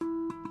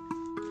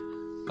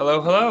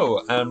Hello,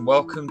 hello, and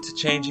welcome to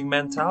Changing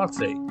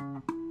Mentality.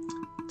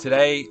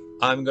 Today,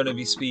 I'm going to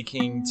be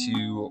speaking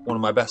to one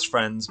of my best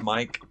friends,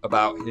 Mike,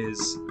 about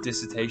his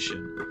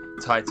dissertation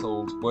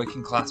titled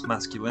Working Class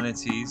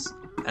Masculinities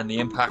and the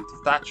Impact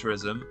of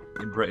Thatcherism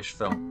in British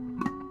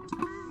Film.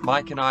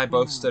 Mike and I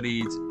both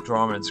studied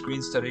drama and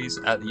screen studies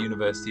at the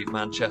University of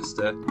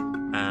Manchester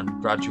and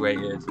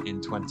graduated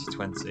in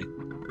 2020.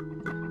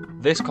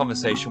 This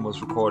conversation was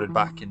recorded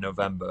back in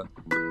November,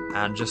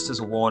 and just as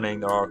a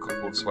warning, there are a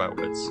couple of swear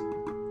words.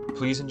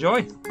 Please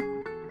enjoy.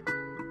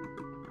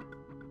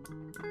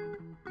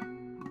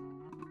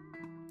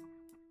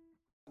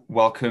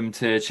 Welcome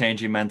to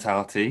Changing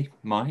Mentality,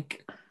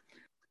 Mike.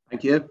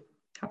 Thank you.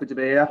 Happy to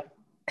be here.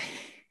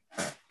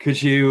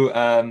 Could you,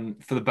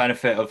 for the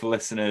benefit of the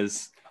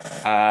listeners,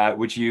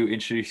 would you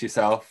introduce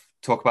yourself,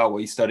 talk about what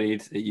you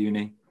studied at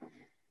uni?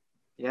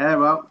 Yeah,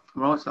 well,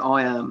 right, so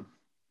I am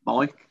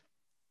Mike.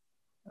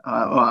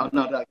 Hello,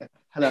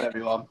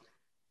 everyone.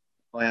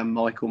 I am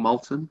Michael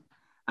Moulton,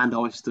 and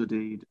I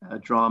studied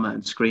drama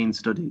and screen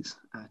studies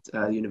at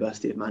the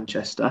University of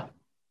Manchester.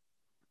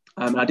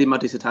 I did my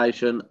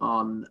dissertation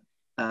on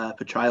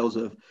portrayals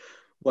of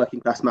working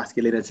class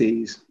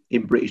masculinities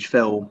in British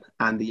film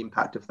and the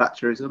impact of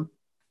Thatcherism.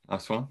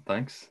 Nice one,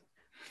 thanks.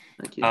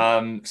 Thank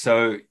you.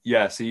 So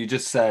you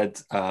just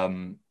said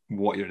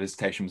what your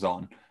dissertation was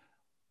on.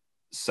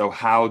 So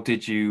how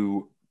did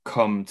you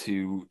come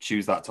to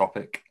choose that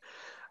topic?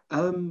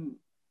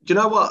 Do you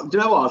know what?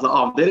 I was like,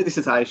 I'm doing a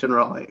dissertation,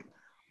 right?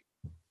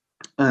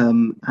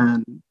 And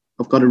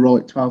I've got to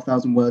write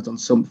 12,000 words on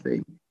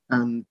something.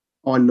 And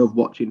I love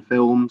watching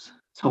films.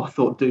 So I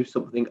thought do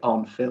something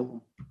on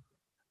film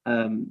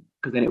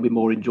because then it'll be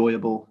more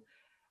enjoyable.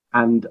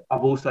 And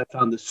I've also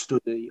found the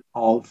study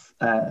of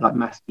like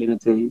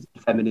masculinities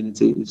and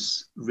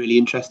femininities really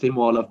interesting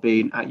while I've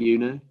been at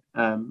uni.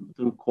 I've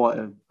done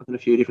a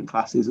few different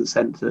classes that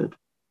centred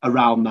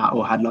around that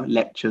or had like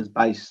lectures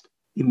based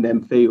in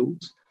them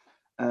fields.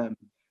 So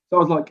I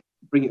was like,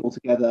 bring it all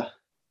together.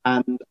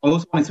 And I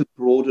also wanted to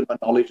broaden my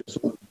knowledge of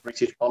sort of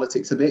British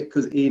politics a bit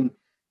because in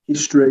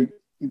history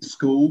in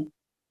school,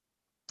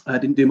 I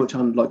didn't do much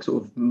on like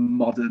sort of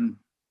modern,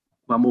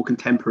 well, more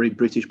contemporary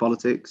British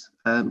politics.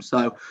 So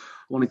I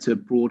wanted to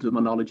broaden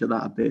my knowledge of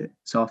that a bit.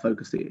 So I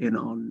focused it in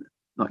on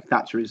like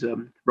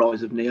Thatcherism,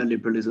 rise of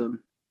neoliberalism,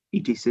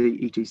 etc.,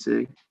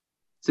 etc.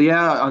 So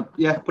I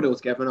put it all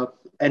together and I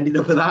ended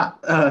up at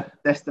that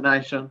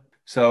destination.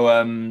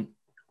 So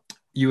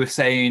you were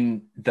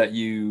saying that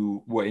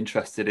you were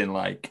interested in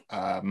like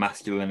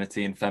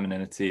masculinity and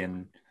femininity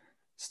and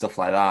stuff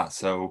like that.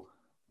 So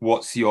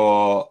what's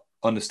your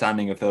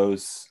understanding of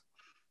those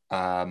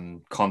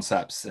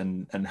concepts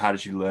and how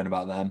did you learn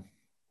about them?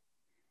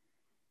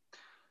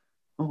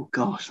 Oh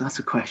gosh, that's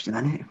a question,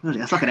 isn't it?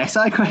 That's like an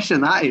essay question,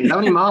 that is. How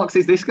many marks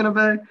is this going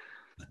to be?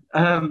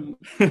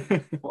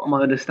 What are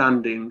my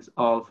understandings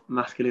of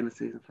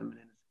masculinities and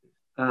femininities?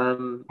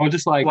 Or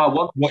just like,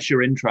 what's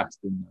your interest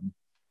in them?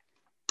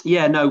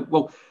 Yeah, no.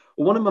 Well,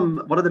 one of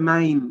the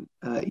main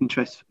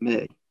interests for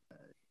me,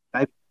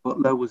 David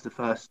Butler was the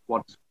first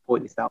one to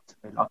point this out to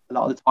me. Like, a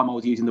lot of the time, I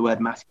was using the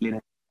word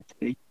masculinity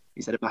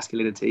instead of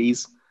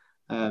masculinities.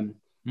 He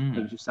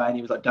was just saying,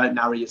 he was like, don't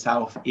narrow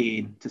yourself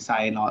in to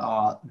saying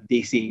like,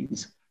 this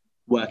is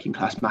working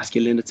class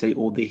masculinity,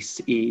 or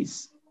this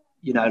is,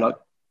 like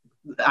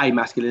a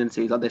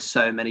masculinity. Like, there's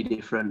so many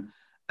different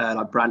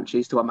like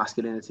branches to what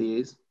masculinity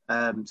is.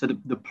 So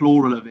the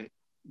plural of it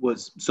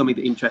was something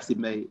that interested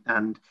me,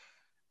 and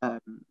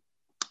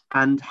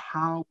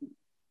how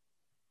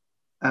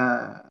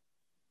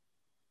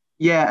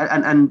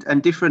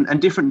and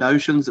different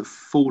notions that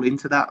fall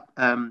into that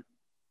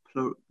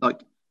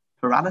like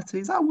plurality,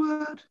 is that a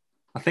word?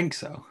 I think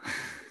so.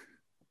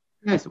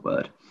 Yeah, it's a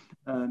word.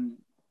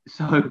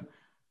 So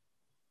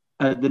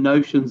the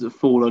notions that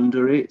fall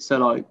under it, so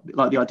like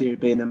the idea of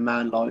being a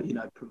man,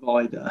 like,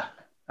 provider,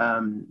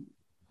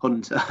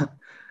 hunter,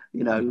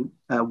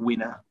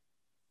 winner,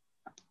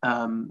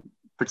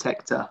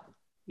 protector,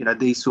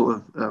 these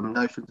sort of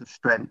notions of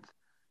strength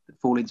that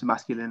fall into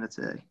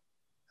masculinity.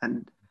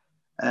 And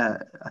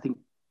I think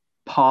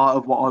part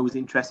of what I was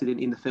interested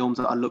in the films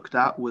that I looked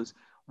at was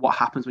what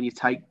happens when you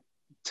take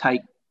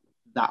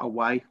that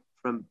away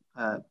from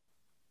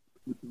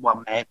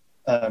men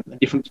and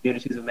different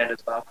communities of men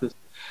as well. Because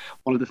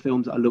one of the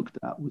films that I looked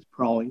at was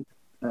Pride,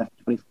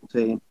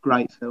 2014.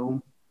 Great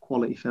film,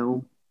 quality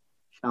film.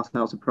 Shout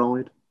out to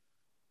Pride.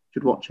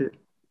 Should watch it.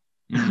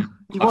 You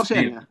watch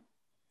it?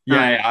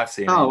 Yeah, I've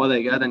seen it. Oh, well, there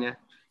you go then, yeah.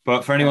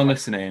 But for anyone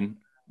listening,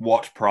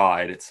 watch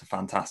Pride. It's a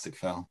fantastic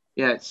film.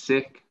 Yeah, it's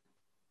sick.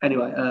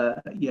 Anyway,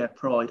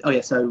 Pride. Oh,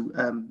 yeah, so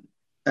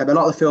a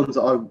lot of the films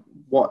that I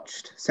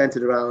watched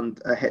centered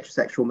around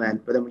heterosexual men,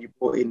 but then when you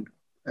put in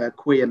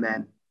queer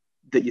men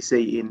that you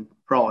see in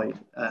Pride,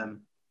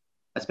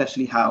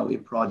 especially how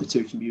in Pride the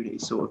two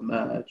communities sort of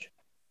merge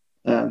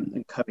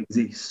and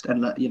coexist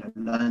and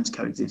learn to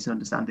coexist and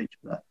understand each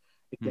other.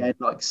 Again,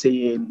 like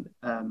seeing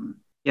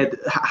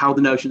how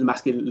the notion of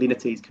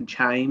masculinities can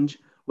change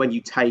when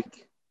you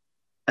take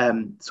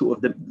sort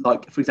of the,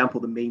 like, for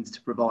example, the means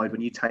to provide,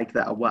 when you take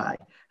that away,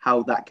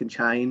 how that can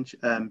change,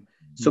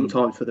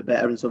 sometimes for the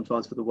better and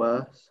sometimes for the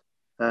worse.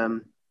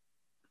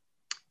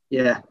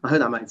 Yeah, I hope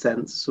that made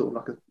sense, sort of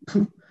like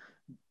a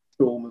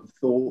storm of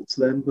thoughts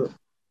then. But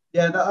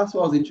yeah, that's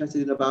what I was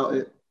interested in about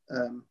it.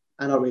 And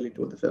I really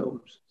enjoyed the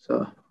films.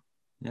 So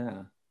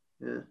Yeah.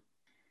 yeah.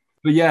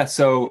 But yeah,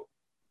 so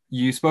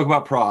you spoke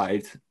about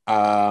Pride.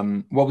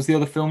 What was the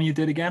other film you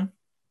did again?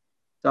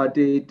 So I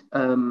did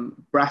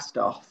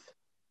Brastoff,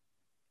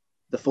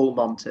 The Full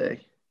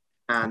Monty,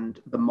 and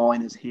The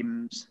Miners'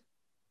 Hymns.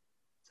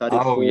 So I did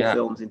Oh four yeah.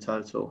 films in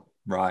total.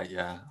 Right,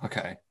 yeah.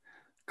 Okay.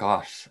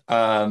 Gosh.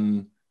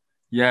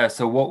 Yeah,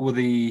 so what were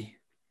the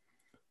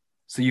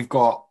so you've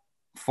got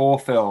four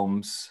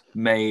films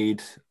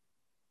made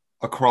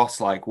across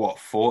like what,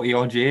 40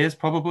 odd years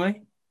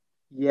probably?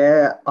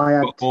 Yeah, I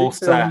had But all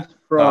two set films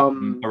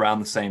from. around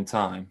the same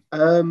time.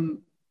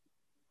 Oh,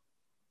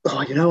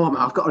 you know what,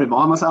 man? I've got to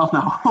remind myself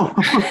now.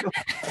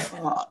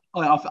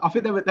 I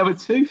think there were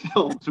two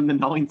films from the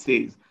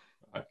 90s.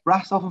 Right.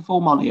 Brastoff and Full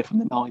Monty from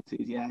the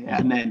 90s, yeah.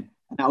 And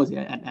that was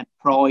it. And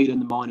Pride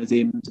and The Miners'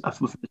 Hymns are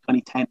from the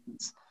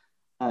 2010s.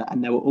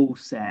 And they were all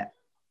set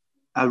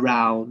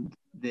around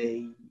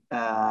they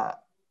were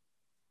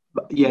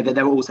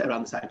all set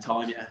around the same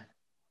time, yeah.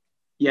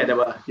 Yeah, they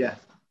were, yeah.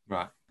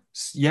 Right.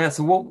 Yeah,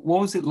 so what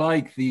was it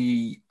like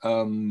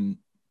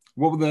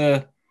what were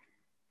the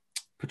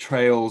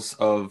portrayals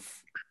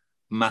of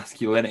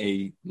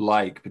masculinity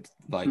like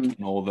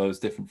in all those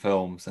different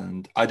films?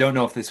 And I don't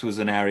know if this was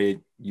an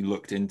area you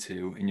looked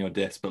into in your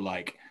disc, but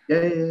like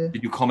Yeah.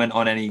 did you comment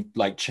on any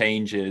like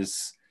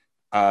changes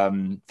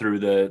through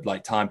the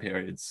like time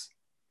periods?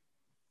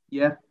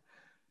 Yeah.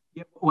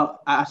 Yeah.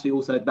 Well, actually,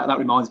 also that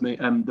reminds me,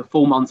 the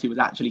Full Monty was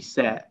actually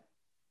set.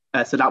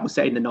 So that was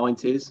set in the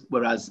 90s,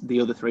 whereas the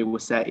other three were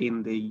set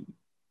in the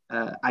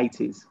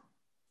 80s.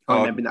 I Oh,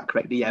 remember that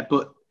correctly, yeah.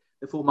 But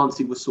the Full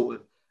Monty was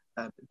sort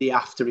of the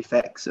after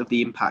effects of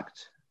the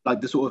impact,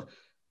 like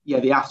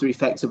the after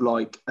effects of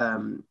like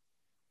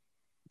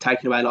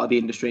taking away a lot of the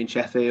industry in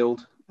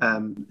Sheffield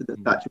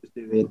that she was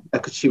doing.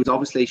 Because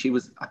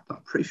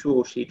I'm pretty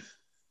sure she'd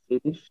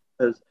finished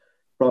as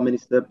Prime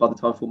Minister by the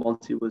time Full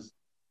Monty was,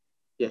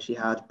 yeah, she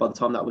had, by the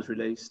time that was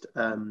released.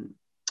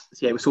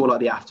 So yeah, it was sort of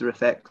like the after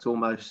effects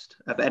almost.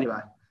 But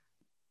anyway,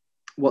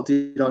 what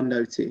did I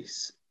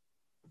notice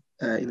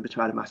in the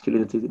portrayal of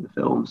masculinities in the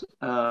films?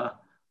 A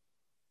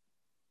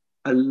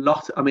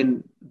lot. I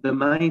mean, the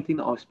main thing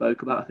that I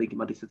spoke about, I think, in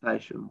my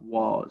dissertation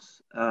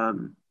was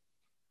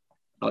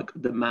like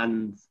a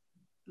man's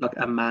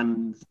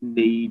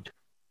need to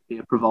be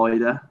a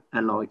provider,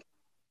 and like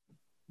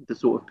the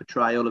sort of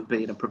portrayal of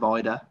being a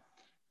provider.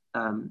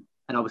 And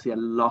obviously, a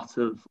lot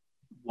of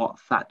what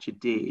Thatcher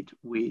did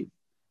with,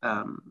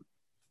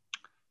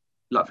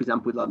 like for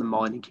example, with like the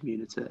mining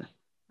community,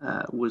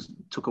 was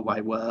took away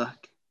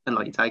work, and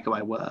like you take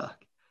away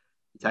work,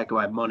 you take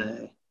away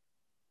money,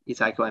 you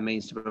take away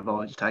means to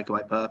provide, you take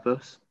away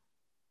purpose.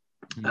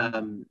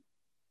 mm-hmm.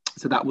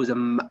 So that was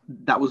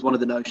one of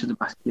the notions of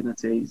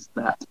masculinities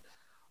that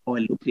I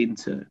looked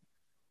into,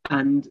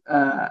 and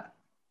what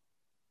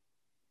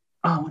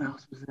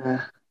else was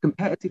there?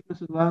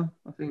 Competitiveness as well.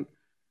 I think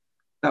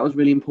that was a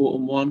really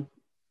important one,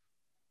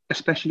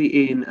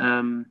 especially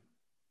in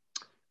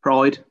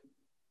Pride.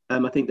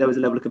 I think there was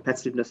a level of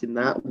competitiveness in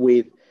that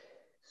with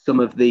some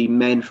of the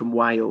men from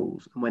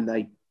Wales, and when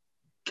they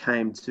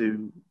came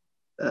to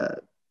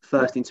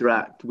first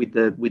interact with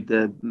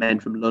the men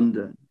from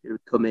London who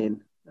would come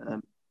in,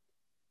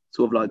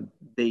 sort of like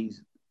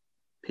these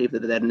people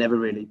that they'd never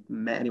really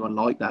met anyone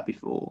like that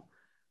before,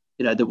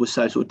 that was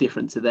so sort of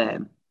different to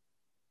them.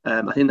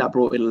 I think that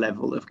brought in a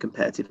level of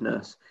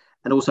competitiveness,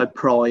 and also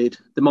Pride.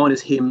 The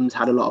Miners' Hymns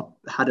had a lot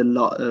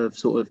of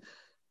sort of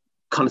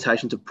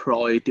connotations of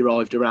pride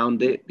derived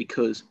around it,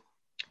 because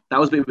that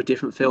was a bit of a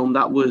different film.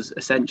 That was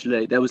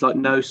essentially, there was like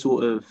no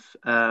sort of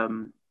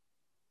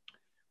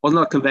wasn't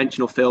like a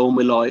conventional film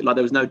with like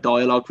there was no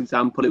dialogue, for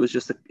example. It was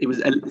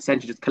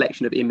essentially just a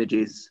collection of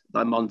images,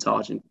 like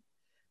montage and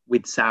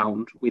with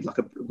sound, with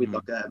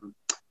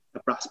a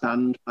brass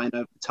band playing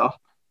over the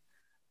top.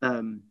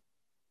 And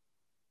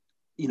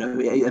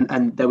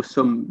there was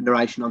some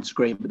narration on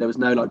screen, but there was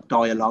no like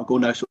dialogue or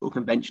no sort of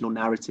conventional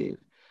narrative.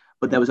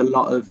 But there was a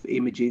lot of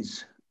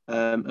images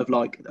of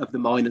the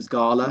miners'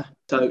 gala.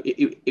 So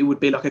it would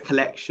be like a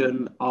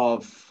collection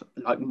of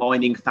like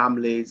mining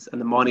families, and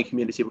the mining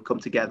community would come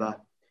together.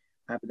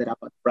 They'd have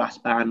like a brass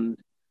band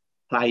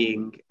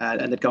playing,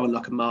 and they'd go on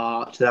like a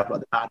march. They'd have like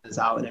the banners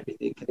out and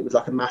everything. And it was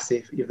like a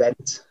massive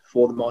event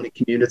for the mining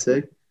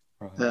community.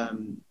 Right.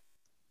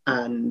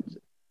 And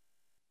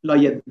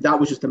like, yeah, that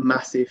was just a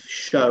massive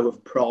show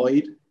of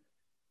pride.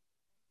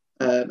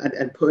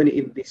 And putting it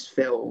in this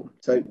film.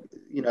 So,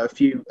 a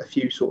few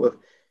sort of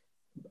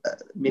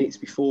minutes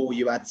before,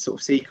 you had sort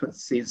of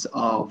sequences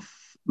of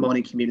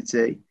mining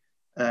community.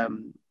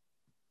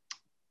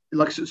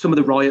 Like some of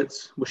the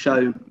riots were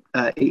shown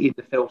in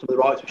the film. Some of the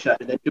riots were shown,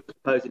 and then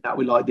juxtaposing that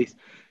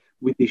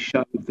with this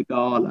show of the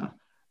gala.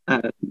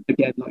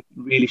 Again, like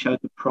really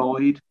showed the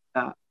pride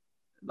that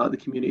like the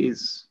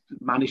communities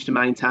managed to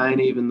maintain,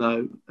 even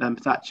though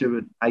Thatcher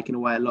had taken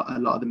away a lot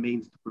of the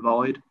means to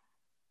provide.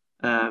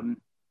 Um,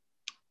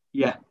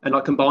 yeah, and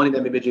like combining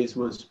them images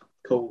was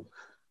cool.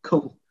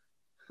 Cool.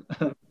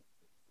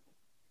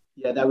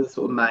 Yeah, they were the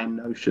sort of main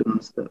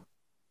notions that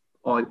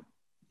I,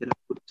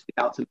 would stick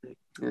out to me.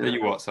 That Yeah.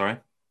 you what? Sorry,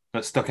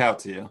 that stuck out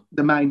to you.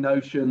 The main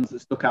notions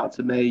that stuck out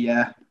to me.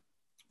 Yeah,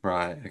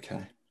 Right.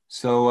 Okay.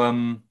 So I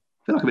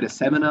feel like I'm in a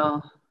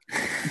seminar.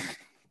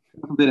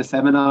 I'm doing a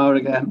seminar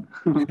again.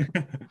 do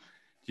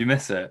you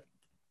miss it?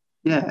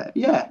 Yeah,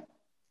 yeah.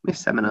 Miss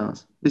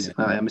seminars. Yeah.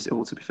 I miss it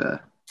all, to be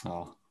fair.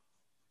 Oh,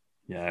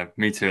 yeah.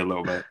 Me too. A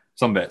little bit.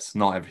 Some bits,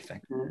 not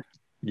everything.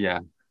 Yeah.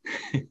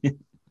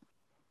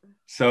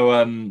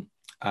 So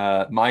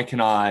Mike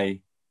and I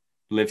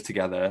lived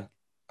together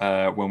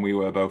when we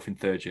were both in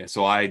third year.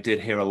 So I did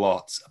hear a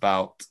lot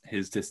about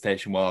his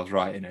dissertation while I was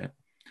writing it.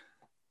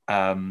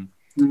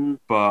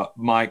 But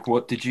Mike,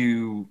 what did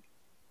you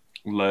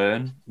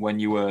learn when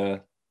you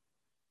were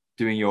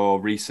doing your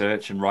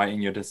research and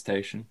writing your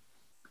dissertation?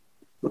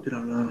 What did I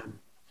learn?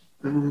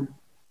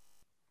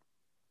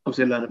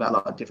 Obviously, I learned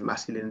about like different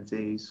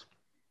masculinities.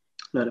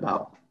 Learned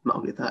about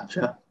Margaret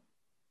Thatcher.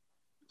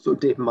 Sort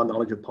of deepen my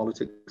knowledge of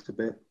politics a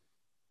bit.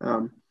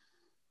 I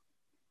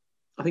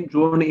think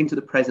drawing it into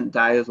the present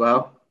day as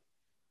well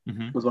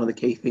was one of the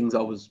key things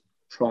I was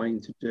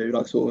trying to do,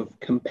 like sort of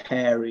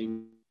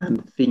comparing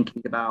and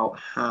thinking about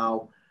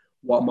how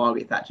what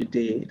Margaret Thatcher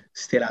did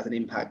still has an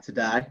impact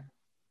today.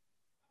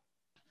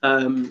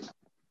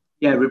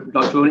 Yeah,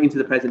 like drawing it into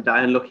the present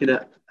day and looking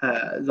at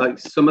like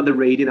some of the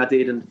reading I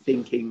did and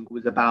thinking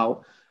was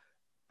about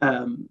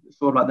sort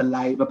of like the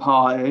Labour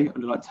Party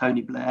under like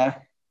Tony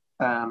Blair.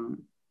 I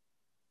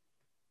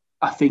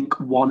think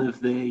one of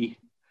the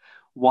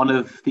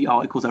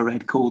articles I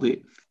read called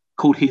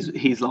his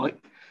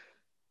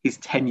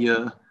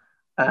tenure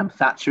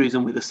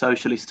Thatcherism with a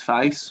socialist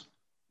face.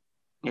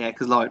 Yeah,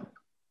 because like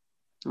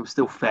it was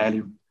still fairly.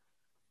 I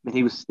mean,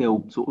 he was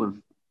still sort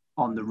of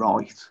on the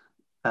right.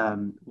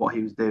 What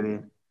he was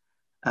doing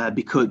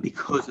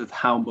because of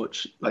how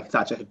much like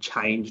Thatcher had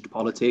changed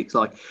politics.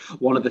 Like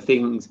one of the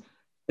things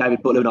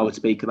David Butler and I would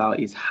speak about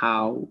is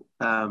how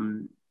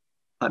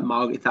like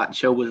Margaret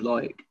Thatcher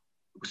was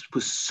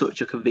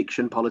such a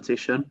conviction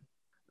politician,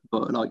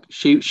 but like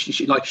she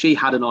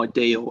had an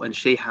ideal and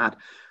she had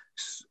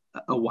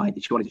a way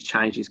that she wanted to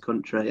change this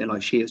country, and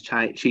like she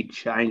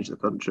changed the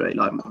country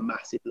like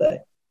massively,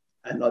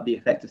 and like the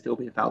effects are still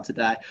being felt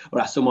today.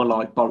 Whereas someone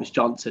like Boris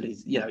Johnson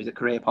is, he's a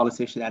career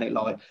politician, and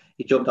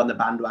he jumped on the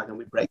bandwagon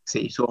with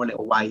Brexit. He saw a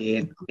little way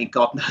in. I mean,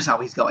 God knows how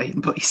he's got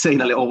in, but he's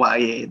seen a little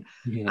way in,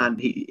 and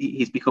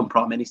he's become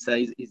prime minister.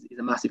 He's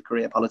a massive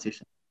career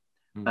politician.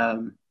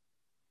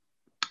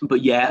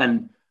 But yeah,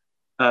 and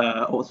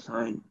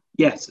also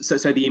yes,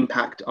 so the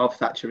impact of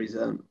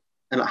Thatcherism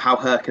and like how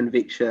her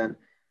conviction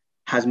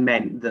has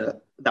meant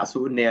that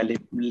sort of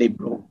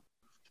neoliberal,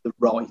 the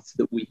right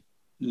that we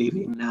live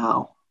in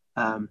now,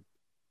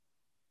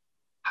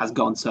 has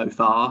gone so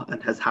far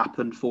and has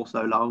happened for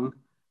so long,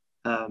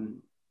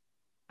 and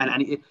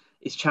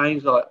it's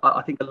changed. Like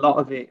I think a lot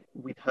of it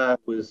with her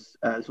was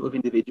sort of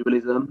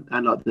individualism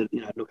and like the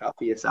look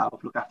after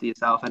yourself,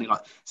 and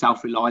like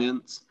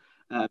self-reliance,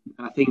 and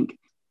I think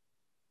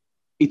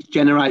it's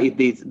generated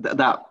it's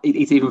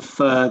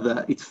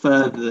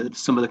furthered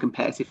some of the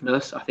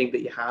competitiveness I think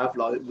that you have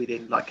like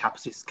within like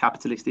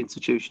capitalist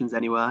institutions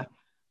anyway.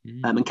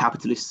 And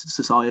capitalist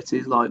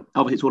societies. Like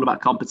obviously it's all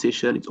about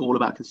competition, it's all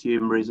about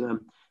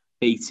consumerism,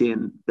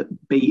 beating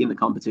the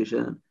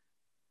competition,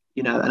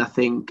 and I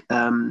think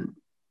my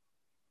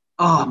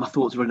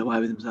thoughts are running away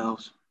with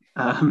themselves.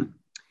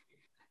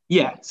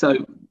 Yeah,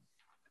 so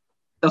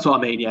that's what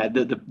I mean. Yeah,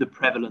 the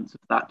prevalence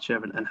of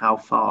Thatcher and how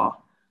far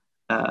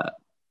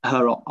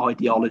her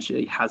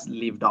ideology has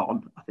lived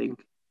on, I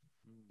think,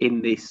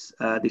 in this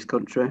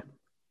country.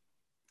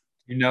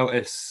 You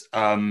notice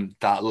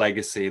that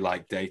legacy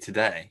like day to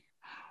day?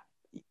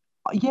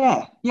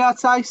 Yeah, I'd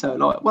say so.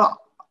 Like, well,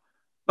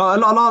 a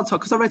lot of time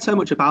because I read so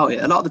much about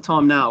it. A lot of the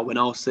time now, when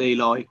I'll see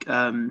like,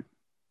 I'm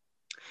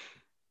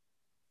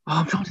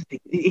trying to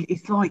think.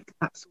 It's like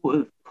that sort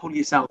of pull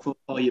yourself up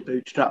by your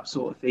bootstraps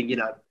sort of thing.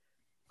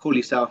 Pull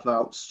yourself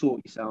out,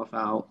 sort yourself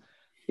out.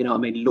 You know what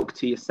I mean? Look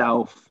to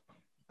yourself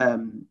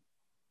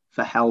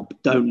for help.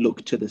 Don't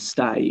look to the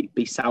state.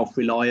 Be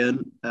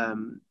self-reliant,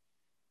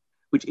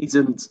 which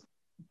isn't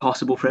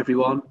possible for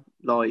everyone.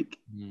 Like,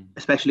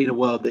 especially in a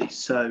world that is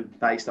so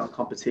based on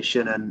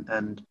competition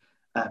and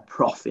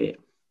profit,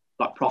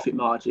 like profit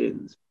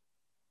margins.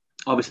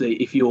 Obviously,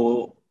 if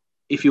you're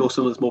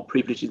someone that's more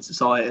privileged in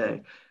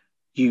society,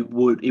 it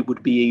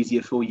would be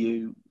easier for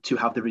you to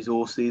have the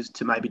resources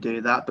to maybe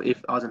do that. But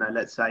if I don't know,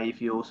 let's say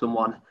if you're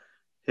someone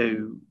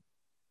who,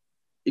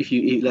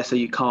 let's say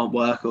you can't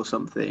work or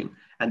something,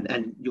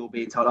 and you're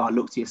being told, "Oh,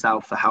 look to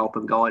yourself for help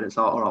and guidance."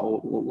 Like, all right,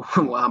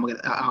 where am I going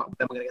to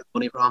get the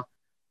money from?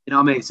 You know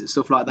what I mean? It's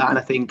stuff like that. And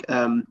I think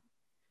I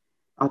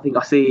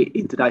see it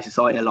in today's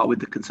society a lot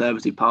with the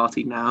Conservative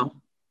Party now.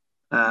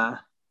 As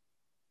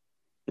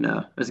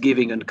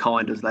giving and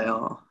kind as they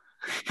are,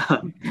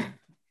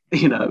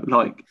 You know,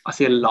 like I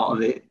see a lot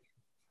of it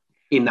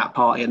in that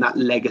party, and that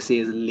legacy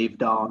has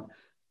lived on.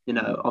 You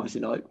know, obviously,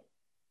 like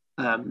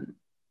um,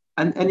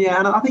 and yeah,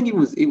 and I think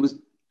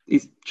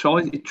it's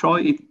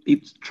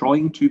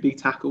trying to be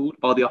tackled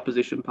by the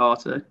opposition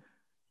party.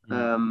 Mm.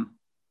 Um,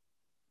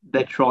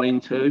 they're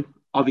trying to.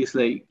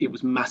 Obviously, it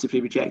was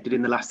massively rejected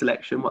in the last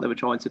election. What they were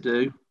trying to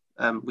do,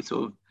 with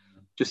sort of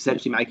just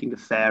essentially making a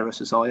fairer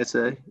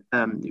society.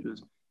 It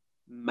was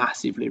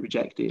massively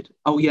rejected.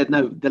 Oh yeah,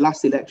 no, the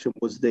last election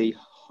was the.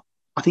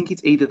 I think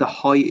it's either the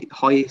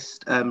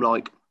highest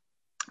like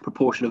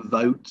proportion of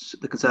votes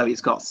the Conservatives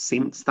got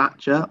since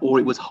Thatcher, or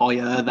it was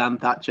higher than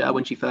Thatcher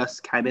when she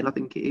first came in. I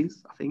think it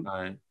is. I think.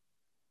 Right.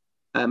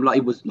 Like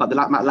it was like the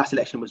last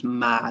election was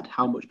mad.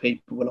 How much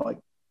people were like,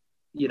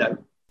 you know,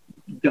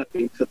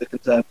 going for the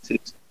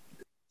Conservatives.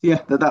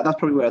 Yeah, that's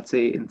probably where I'd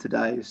see it in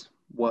today's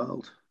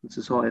world and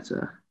society.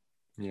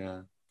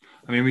 Yeah.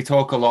 I mean, we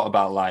talk a lot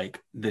about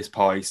like this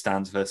party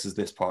stands versus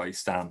this party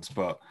stands,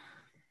 but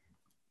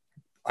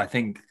I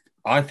think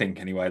I think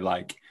anyway,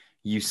 like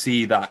you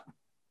see that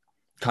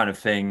kind of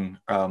thing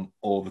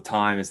all the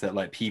time is that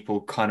like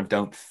people kind of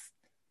don't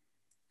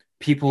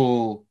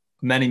people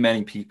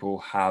many people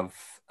have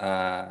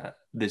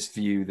this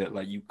view that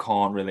like you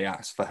can't really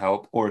ask for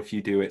help, or if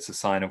you do, it's a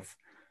sign of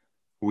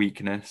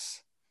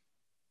weakness.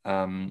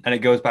 And it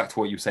goes back to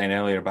what you were saying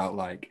earlier about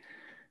like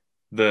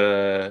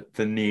the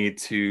need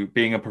to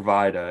being a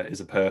provider is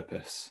a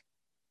purpose.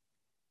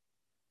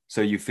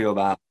 So you feel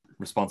that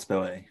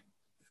responsibility.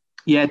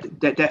 Yeah,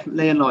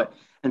 definitely, and like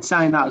and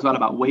saying that as well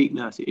about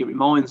weakness, it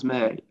reminds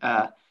me.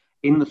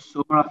 In the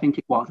summer, I think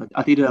it was.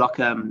 I did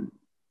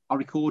I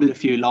recorded a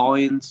few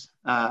lines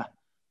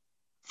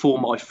for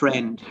my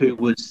friend who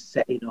was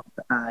setting up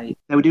a.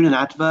 They were doing an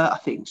advert, I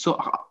think, so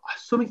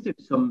something to do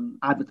with some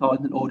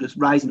advertisement or just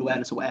raising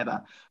awareness or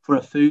whatever for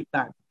a food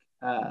bank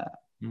uh,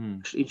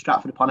 Mm. in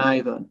Stratford upon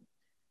Avon,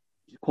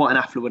 quite an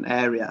affluent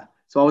area.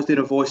 So I was doing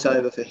a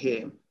voiceover for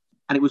him,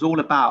 and it was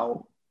all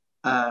about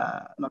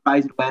like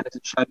raising awareness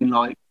and showing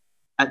like,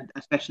 and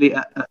especially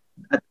at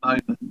the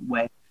moment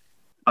when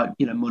like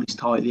you know money's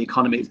tight, the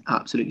economy is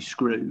absolutely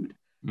screwed,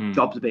 Mm.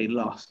 jobs are being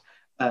lost.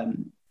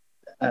 Um,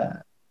 uh,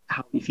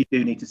 how if you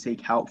do need to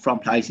seek help from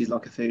places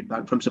like a food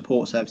bank, from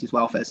support services,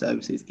 welfare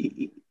services,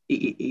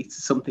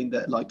 it's something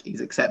that like is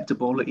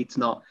acceptable. It's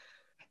not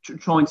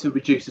trying to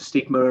reduce the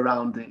stigma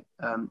around it,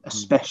 Mm.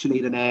 especially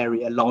in an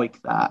area like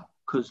that,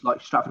 because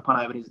like Stratford upon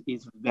Avon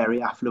is a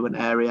very affluent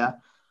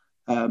area.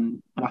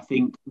 And I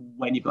think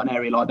when you've got an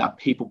area like that,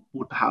 people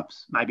would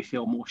perhaps maybe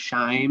feel more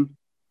shame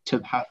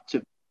to have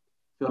to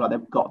feel like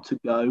they've got to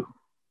go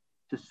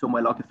to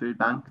somewhere like a food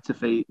bank to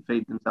feed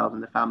themselves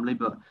and their family.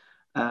 But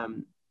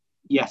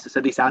yes, so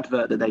this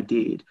advert that they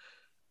did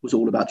was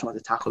all about trying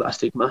to tackle that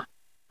stigma.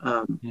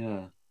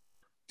 Yeah.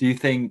 Do you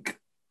think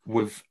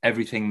with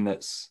everything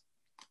that's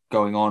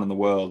going on in the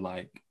world,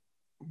 like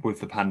with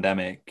the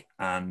pandemic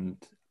and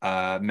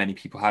many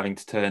people having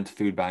to turn to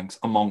food banks,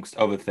 amongst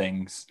other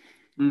things,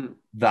 mm.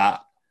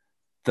 that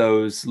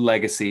those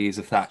legacies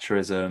of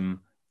Thatcherism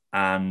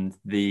and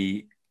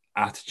the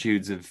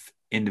attitudes of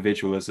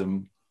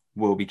individualism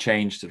will be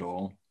changed at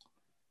all?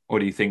 Or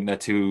do you think they're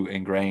too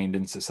ingrained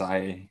in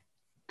society?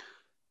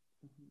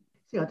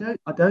 See,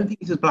 I don't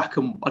think it's as black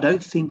and I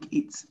don't think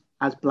it's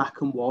as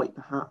black and white.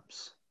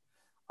 Perhaps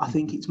I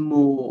think it's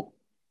more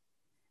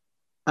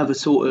of a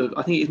sort of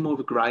I think it's more of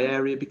a grey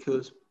area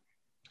because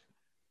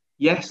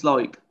yes,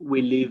 like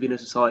we live in a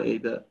society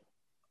that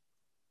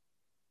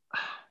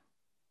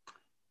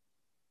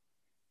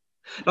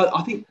like,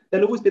 I think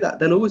there'll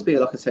always be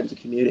like a sense of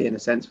community and a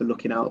sense for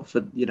looking out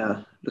for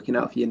looking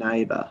out for your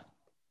neighbour,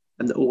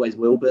 and there always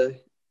will be.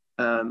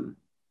 Um,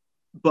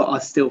 but I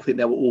still think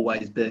there will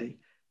always be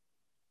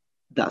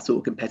that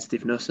sort of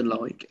competitiveness and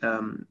like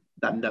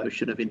that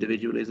notion of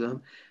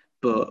individualism.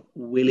 But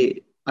will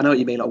it? I know what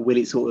you mean. Like,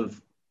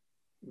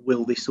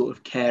 will this sort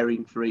of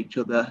caring for each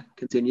other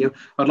continue?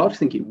 I'd like to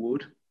think it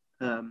would.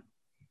 Um,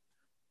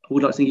 I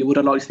would like to think it would.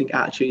 I'd like to think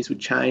attitudes would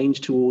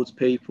change towards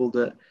people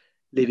that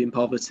live in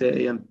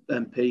poverty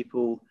and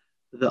people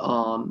that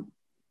aren't,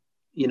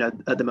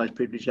 at the most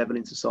privileged level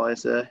in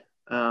society.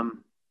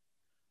 Um,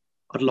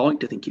 I'd like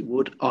to think it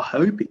would. I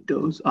hope it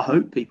does. I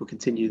hope people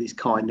continue this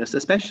kindness,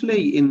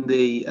 especially in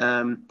the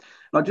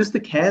like just the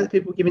care that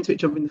people give into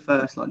each other in the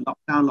first like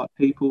lockdown. Like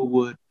people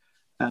would,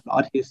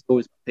 I'd hear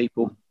stories of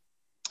people,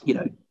 you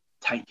know,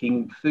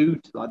 taking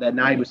food to like their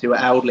neighbours who were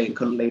elderly and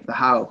couldn't leave the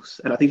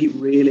house, and I think it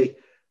really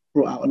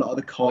brought out a lot of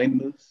the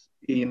kindness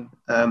in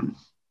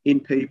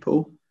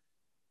people.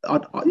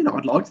 I'd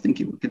like to think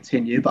it would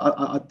continue, but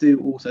I do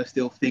also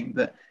still think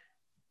that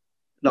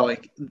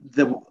like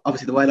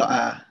obviously the way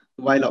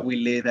like we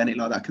live and it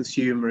like that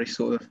consumerist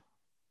sort of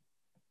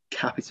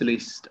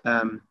capitalist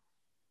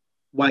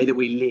way that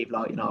we live,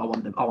 like I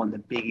want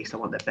the biggest, I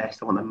want the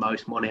best, I want the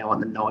most money, I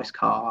want the nice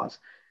cars.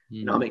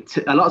 You know Mm. what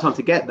I mean? A lot of time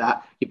to get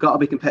that, you've got to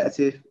be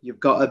competitive. You've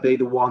got to be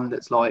the one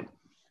that's like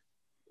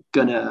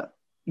gonna,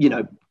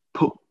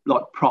 put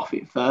like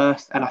profit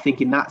first. And I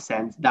think in that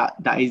sense, that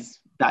is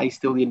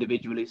still the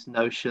individualist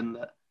notion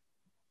that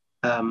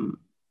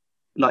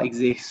like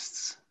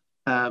exists.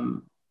 I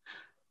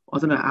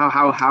don't know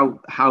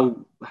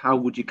how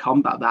would you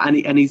combat that?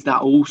 And is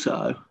that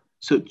also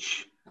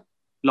such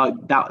like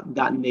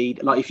that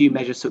need, like if you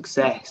measure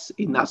success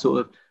in that sort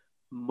of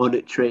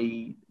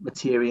monetary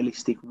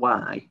materialistic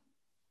way,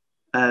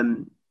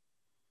 um,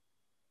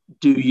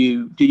 do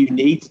you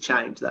need to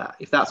change that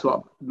if that's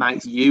what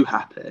makes you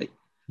happy?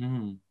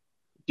 Mm.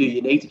 Do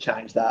you need to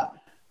change that?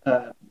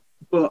 Um,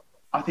 but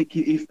I think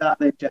if that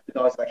then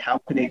jeopardizes like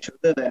helping each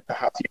other, then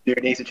perhaps you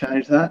do need to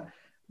change that.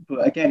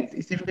 But again,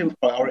 it's different people's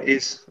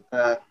priorities.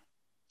 So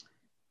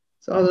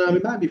I don't know. I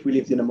mean, maybe if we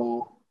lived in a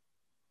more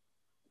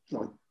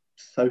like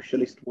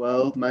socialist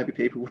world, maybe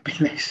people would be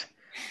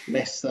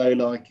less so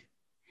like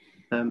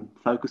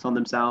focused on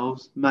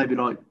themselves. Maybe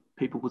like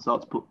people would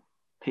start to put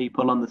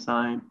people on the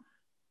same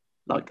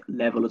like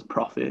level as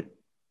profit.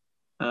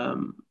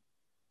 Um,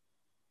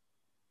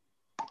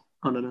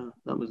 I don't know.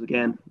 That was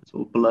again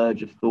sort of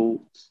blurge of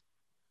thoughts.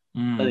 I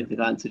don't Mm. think they've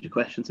answered your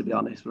question, to be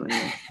honest. But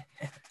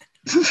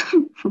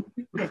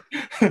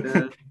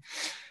yeah.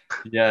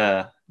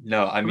 Yeah,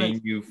 no, I I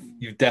mean, mean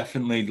you've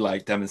definitely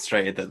like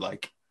demonstrated that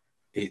like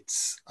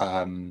it's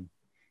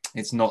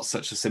not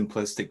such a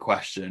simplistic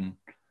question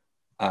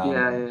yeah,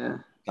 um yeah.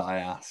 that I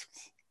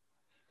asked.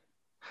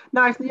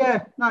 No,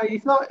 no,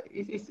 it's not.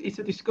 It's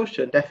a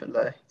discussion,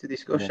 definitely. It's a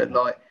discussion.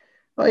 Yeah.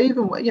 Like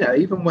even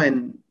even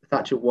when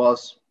Thatcher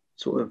was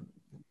sort of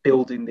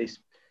building this,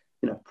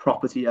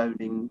 property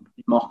owning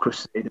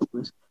democracy that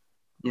was,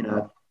 you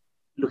know,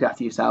 look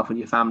after yourself and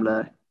your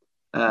family.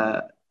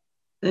 Uh,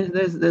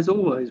 there's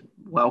always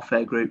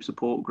welfare groups,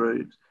 support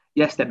groups.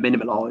 Yes, they're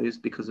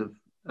minimalised because of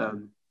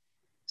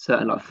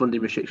certain like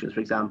funding restrictions, for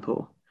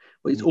example,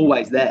 but it's Mm.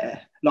 always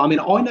there. Like, I mean,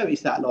 I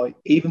noticed that like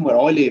even where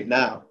I live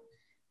now,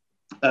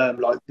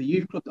 like the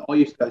youth club that I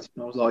used to go to,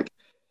 when I was like,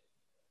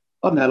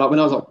 I don't know, like when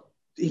I was like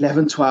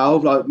 11,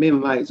 12, like me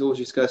and my mates always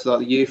used to go to like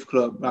the youth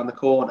club around the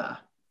corner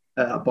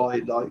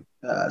by like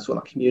sort of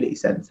like community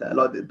centre.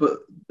 Like, but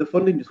the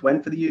funding just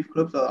went for the youth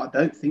clubs. Like, I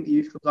don't think the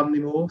youth club's on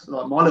anymore. So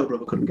like my little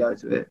brother couldn't go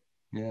to it.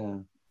 Yeah.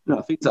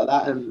 Things like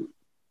that, and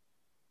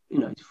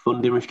it's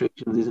funding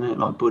restrictions, isn't it?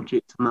 Like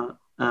budgets and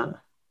that,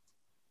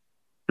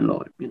 and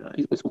like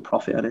it's all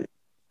profit at it,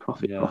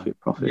 profit, Yeah. profit,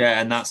 profit. Yeah,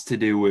 and that's to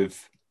do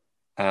with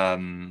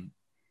um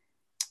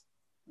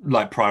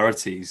like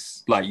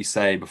priorities, like you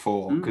say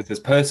before, Mm. because there's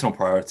personal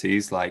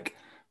priorities like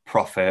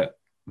profit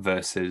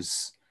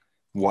versus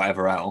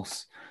whatever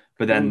else,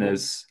 but then Mm.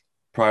 there's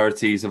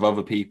priorities of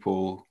other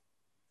people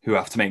who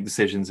have to make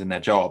decisions in their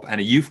job. And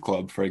a youth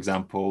club, for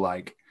example,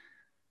 like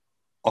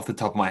off the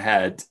top of my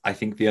head, I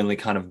think the only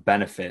kind of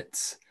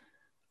benefits,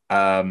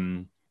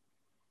 um,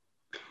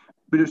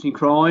 Reducing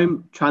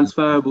crime,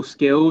 transferable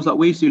skills. Like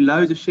we used to do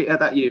loads of shit at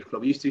that youth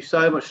club. We used to do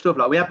so much stuff.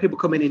 Like we had people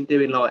coming in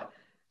doing like,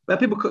 we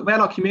had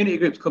like community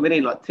groups coming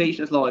in, like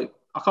teaching us like,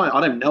 I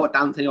don't even know what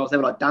dancing was. They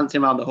were like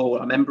dancing around the hall.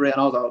 I remember it,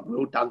 and I was like, we were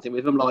all dancing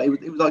with them. Like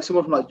it was like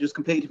someone from like just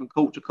completely different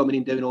culture coming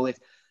in doing all this.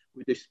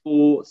 We do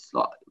sports,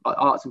 like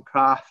arts and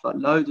crafts, like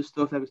loads of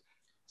stuff. There was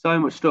so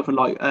much stuff, and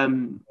like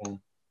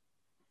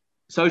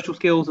social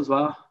skills as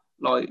well.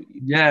 Like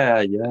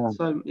yeah, yeah.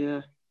 so,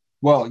 yeah.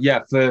 Well,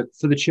 yeah, for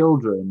the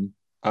children,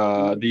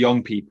 Mm. the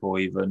young people,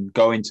 even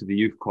going to the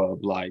youth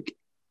club, like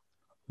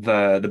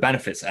the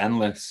benefits are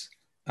endless.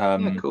 Yeah,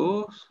 of Um,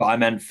 course. but I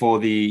meant for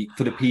the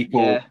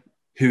people Yeah.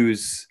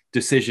 whose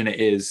decision it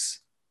is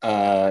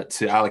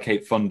to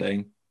allocate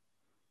funding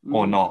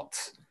or Mm.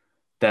 not,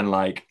 then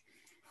like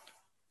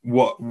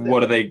what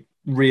are they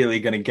really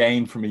going to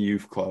gain from a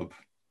youth club?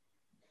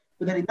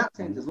 But then in that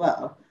sense as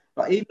well,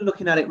 like even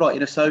looking at it right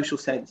in a social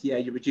sense, yeah,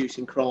 you're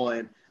reducing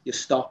crime, you're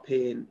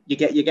stopping, you're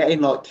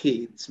getting like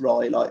kids,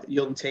 right, like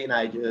young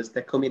teenagers,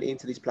 they're coming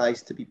into this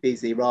place to be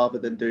busy rather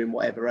than doing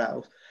whatever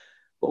else.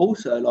 But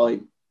also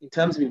like in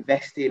terms of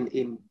investing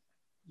in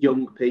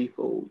young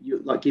people, you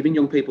like giving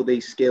young people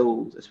these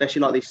skills,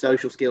 especially like these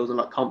social skills and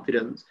like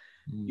confidence,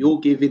 Mm, you're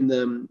giving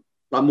them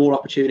like more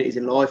opportunities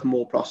in life,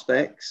 more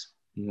prospects.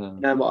 yeah, You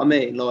know what I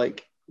mean?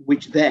 Like,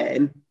 which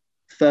then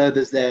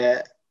furthers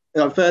their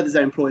furthers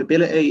their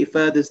employability, it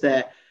furthers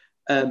their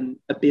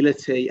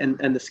ability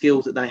and the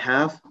skills that they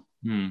have.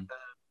 mm,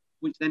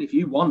 Which then, if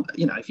you want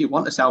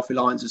a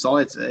self-reliant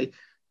society,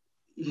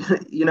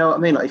 you know what I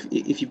mean? Like,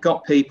 if you've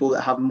got people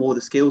that have more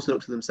the skills to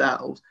look to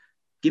themselves,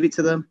 give it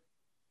to them.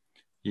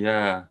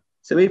 yeah,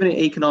 So even in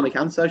economic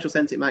and social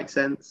sense, it makes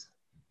sense.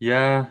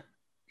 yeah.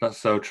 That's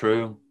so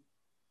true.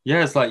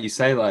 Yeah, it's like you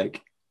say,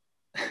 like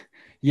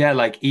yeah,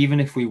 like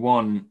even if we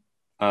want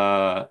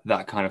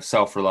that kind of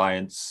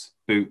self-reliance,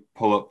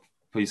 pull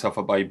yourself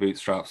up by your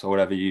bootstraps or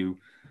whatever you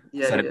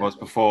Yeah, said it yeah, was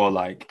before,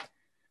 like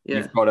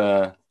yeah,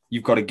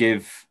 you've got to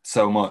give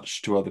so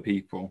much to other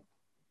people.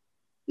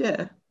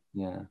 yeah,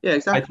 Yeah. yeah,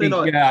 exactly.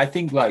 Like, I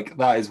think like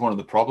that is one of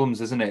the problems,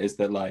 isn't it? Is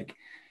that like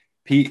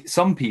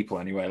some people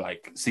anyway,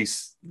 like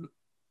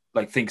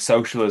like think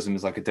socialism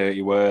is like a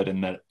dirty word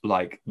and that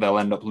like they'll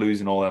end up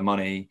losing all their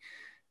money,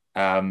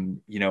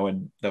 and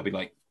they'll be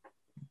like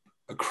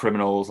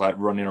criminals like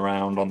running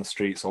around on the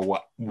streets or mm,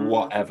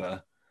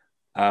 whatever.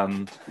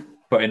 Um,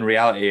 but in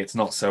reality, it's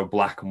not so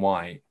black and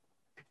white.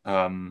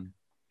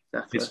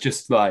 Exactly. It's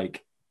just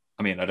like,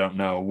 I mean, I don't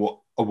know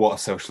what a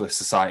socialist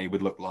society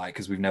would look like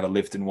because we've never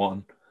lived in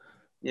one.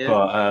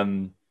 Yeah.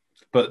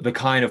 But the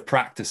kind of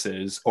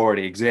practices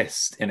already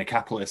exist in a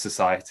capitalist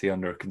society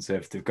under a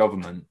conservative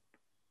government.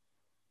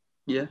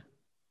 Yeah.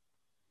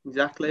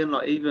 Exactly. And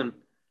like even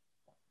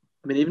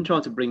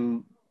trying to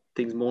bring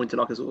things more into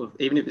like a sort of,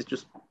 even if it's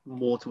just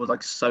more towards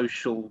like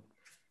social,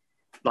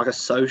 like a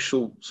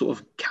social sort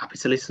of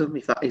capitalism,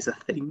 if that is a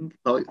thing,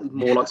 like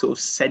more like sort of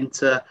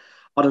center.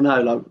 I don't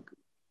know.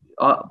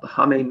 Like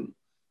I mean,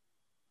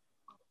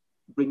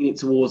 bringing it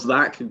towards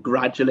that could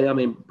gradually, I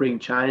mean, bring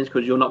change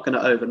because you're not going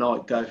to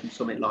overnight go from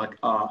something like,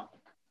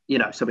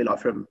 something like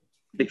from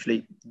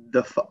literally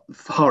the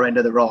far end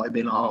of the right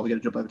being like, oh, we're going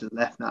to jump over to the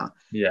left now.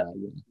 Yeah.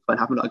 But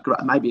having like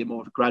maybe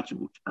more of a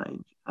gradual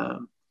change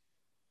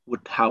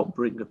would help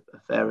bring a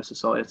fairer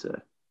society.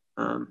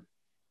 Um,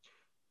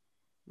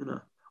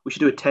 we should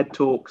do a TED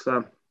talk,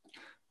 Sam.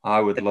 I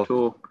would TED love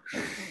talk.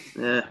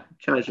 Yeah,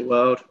 change the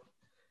world.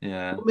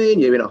 Yeah. Put me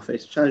and you in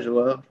office, change the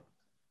world.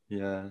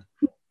 Yeah.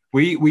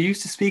 We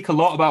used to speak a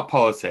lot about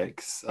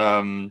politics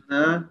Uh,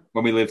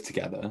 when we lived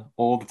together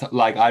all the time.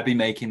 Like I'd be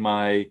making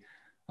like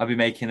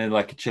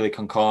a chili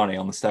con carne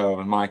on the stove,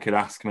 and Mike could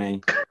ask me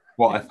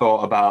what I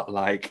thought about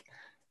like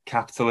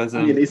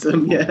capitalism,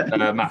 communism,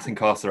 yeah. mass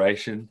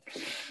incarceration.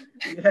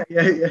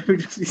 Yeah.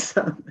 We'd just be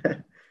sat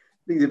there.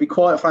 Things would be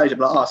quiet for ages.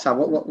 Like, oh, Sam,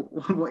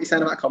 what are you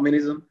saying about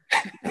communism?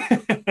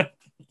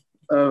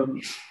 Um,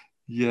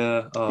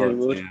 Yeah. yeah, Oh we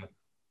would. dear.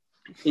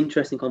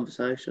 Interesting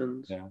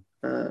conversations. Yeah.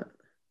 Uh,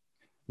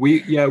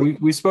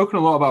 We've spoken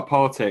a lot about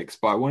politics,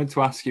 but I wanted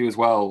to ask you as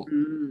well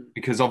mm,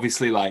 because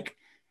obviously, like,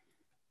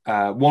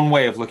 one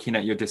way of looking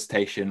at your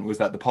dissertation was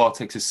that the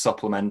politics is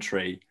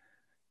supplementary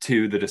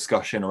to the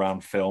discussion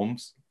around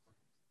films.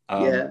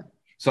 Um, yeah.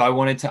 so I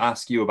wanted to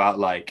ask you about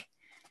like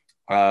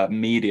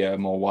media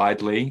more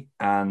widely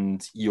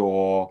and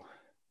your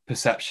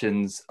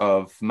perceptions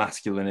of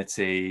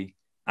masculinity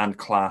and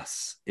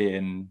class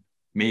in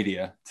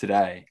media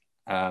today.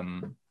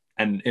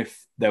 And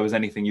if there was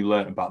anything you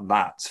learned about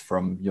that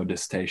from your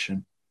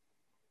dissertation.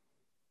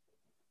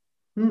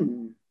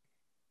 Hmm.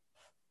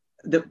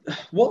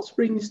 What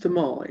springs to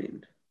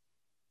mind?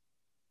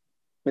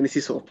 I mean, this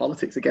is sort of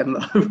politics again,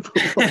 though.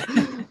 What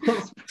It's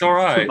all springs to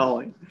right.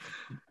 mind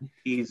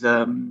is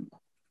the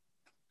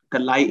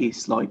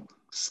latest like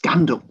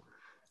scandal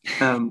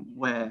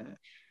where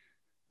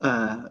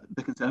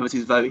the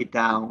Conservatives voted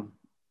down.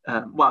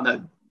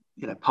 No,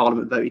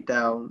 Parliament voted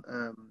down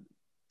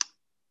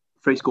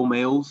free school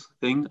meals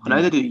thing. I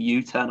know they Mm. did a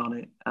U-turn on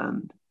it,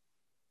 and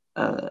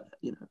I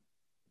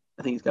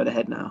think it's going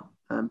ahead now.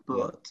 Yeah.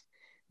 But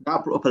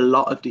that brought up a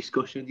lot of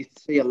discussion. You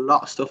see a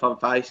lot of stuff on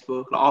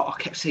Facebook. Like, I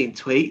kept seeing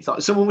tweets.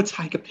 Like someone would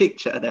take a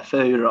picture of their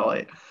food,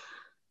 right,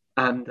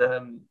 and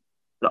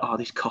like, oh,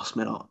 this cost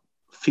me like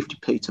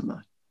 50p to make.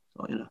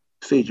 Like,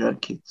 feed your own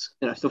kids,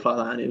 stuff like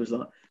that. And it was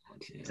like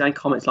saying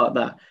comments like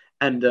that.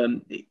 And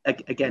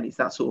again, it's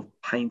that sort of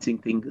painting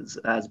things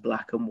as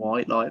black and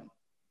white. Like,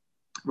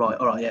 right,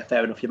 all right, yeah,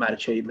 fair enough. You made a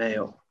cheap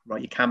meal,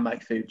 right? You can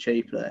make food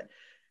cheaply,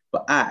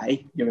 but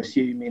you're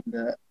assuming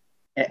that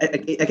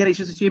again, it's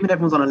just assuming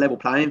everyone's on a level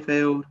playing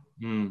field.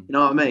 Mm. You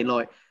know what I mean?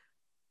 Like,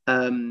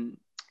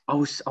 I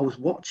was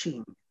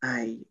watching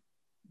a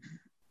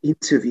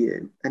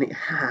interview, and it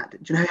had. Do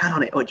you know who had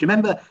on it? Oh, do you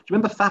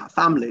remember Fat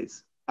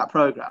Families? That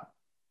program.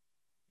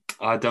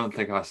 I don't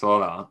think I saw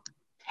that.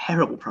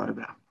 Terrible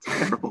program.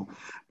 Terrible.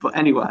 But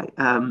anyway,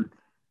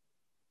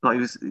 like it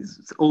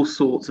was all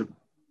sorts of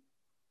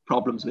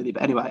problems with it.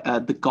 But anyway,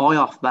 the guy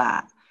off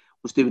that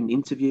was doing an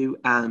interview,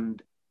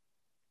 and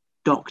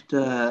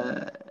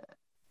Doctor,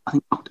 I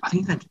think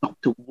his name's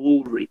Doctor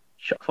Woolrich.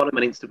 I follow him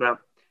on Instagram.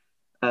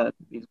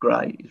 He's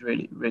great. He's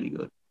really, really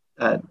good.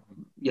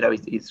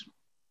 He's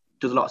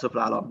does a lot of stuff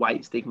like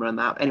weight stigma and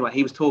that. Anyway,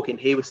 he was talking.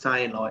 He was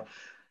saying to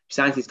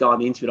this guy in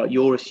the interview, like,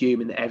 you're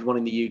assuming that everyone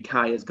in the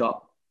UK has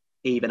got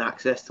even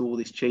access to all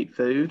this cheap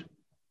food,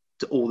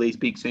 to all these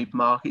big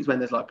supermarkets, when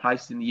there's like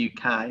places in the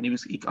UK, and I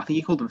think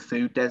he called them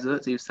food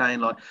deserts. He was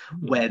saying like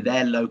where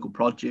their local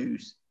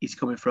produce is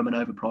coming from an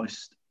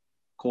overpriced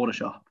corner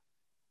shop.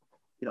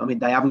 You know what I mean?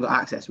 They haven't got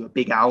access to a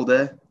big Aldi. You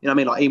know what I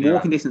mean? Like in Yeah.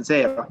 walking distance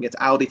here, I can get to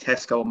Aldi,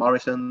 Tesco, or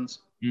Morrison's.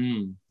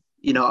 Mm.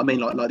 You know what I mean?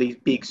 Like these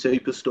big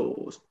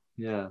superstores.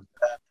 Yeah.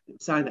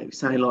 Saying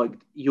like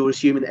you're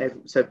assuming that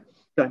so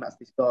going back to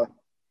this guy,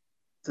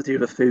 to do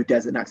with a food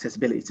desert and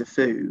accessibility to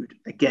food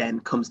again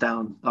comes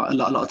down a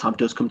lot of time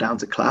does come down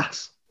to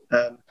class.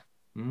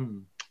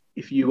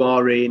 If you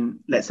are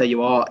let's say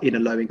you are in a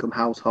low income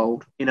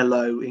household in a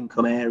low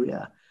income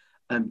area,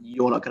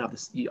 you're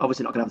obviously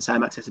not going to have the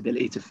same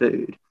accessibility to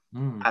food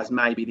as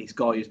maybe this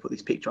guy who's put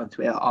this picture on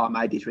Twitter. Oh, I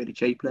made this really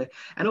cheaply.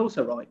 And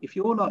also, right, if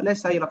you're like,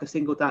 let's say you're like a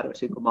single dad or a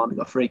single mom, you've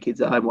got 3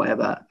 kids at home,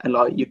 whatever, and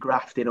like you're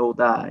grafting all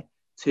day,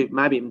 to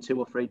maybe even 2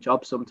 or 3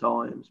 jobs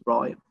sometimes,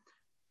 right?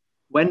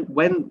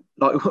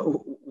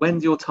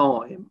 When's your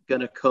time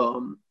gonna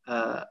come?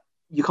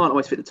 You can't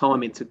always fit the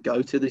time in to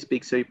go to this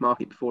big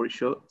supermarket before it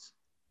shuts.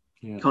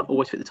 Yeah. You can't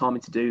always fit the time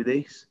in to do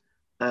this.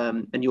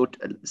 and you're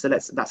so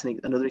that's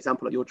another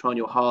example. Like you're trying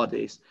your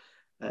hardest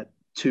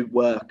to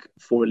work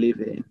for a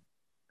living,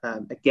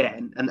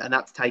 again, and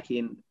that's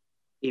taking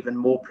even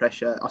more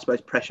pressure, I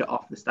suppose, pressure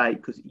off the state,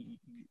 because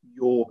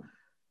you're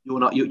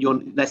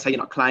let's say you're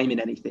not claiming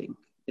anything,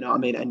 you know what I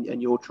mean,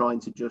 and you're trying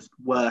to just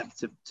work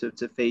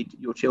to feed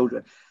your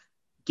children,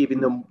 giving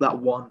them that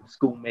one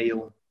school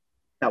meal,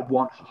 that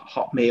one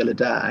hot meal a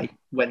day,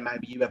 when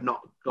maybe you have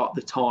not got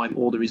the time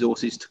or the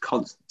resources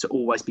to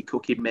always be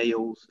cooking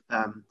meals,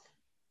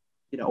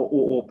 you know,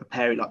 or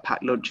preparing like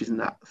packed lunches and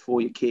that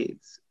for your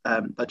kids.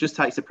 That just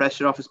takes the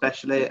pressure off,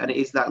 especially, and it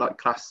is that like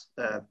class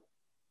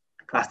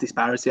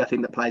disparity, I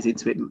think, that plays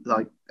into it,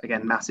 like,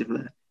 again,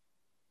 massively.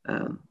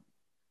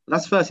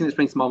 That's the first thing that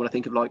springs to mind when I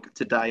think of like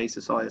today's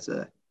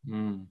society,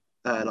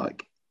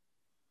 like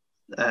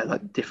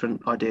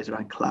different ideas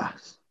around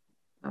class,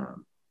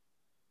 and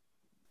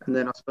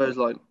then I suppose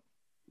like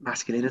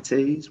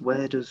masculinities.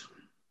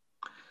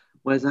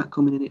 Where's that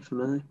coming in it for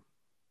me?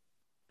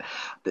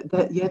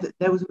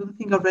 There was another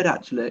thing I read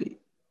actually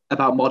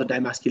about modern day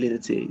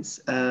masculinities.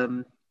 I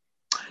can't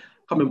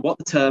remember what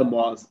the term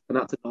was, and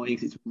that's annoying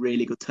because it's a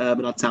really good term,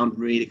 and I'd sound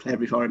really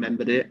clever if I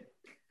remembered it.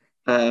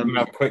 I'm gonna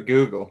have a quick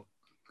Google.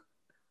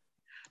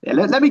 Yeah,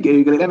 let me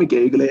Google it. Let me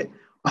Google it.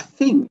 I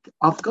think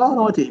I've got an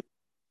idea.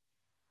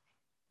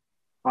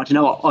 Oh, do you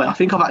know what? Oh, I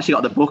think I've actually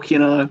got the book. You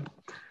know,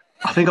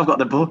 I think I've got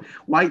the book.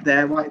 Wait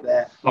there. All right.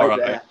 There.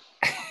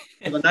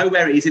 I know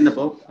where it is in the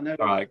book. I know.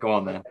 All right, go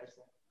on then.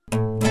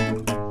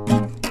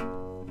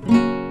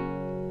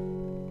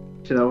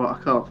 Do you know what?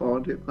 I can't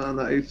find it, man.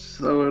 That is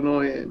so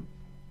annoying.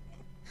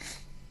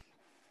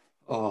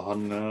 Oh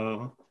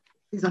no.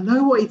 I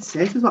know what it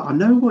says as well. I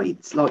know what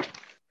it's like.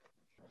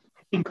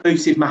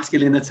 Inclusive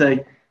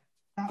masculinity.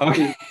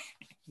 Okay.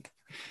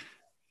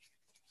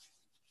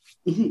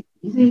 Is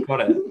it?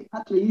 Got it.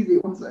 Actually, is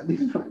it? One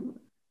second.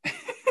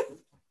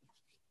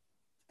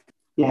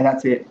 Yeah,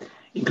 that's it.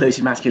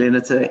 Inclusive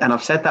masculinity. And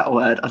I've said that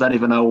word. I don't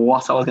even know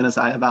what I was going to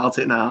say about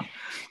it now.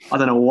 I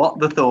don't know what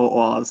the thought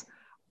was.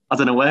 I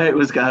don't know where it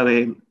was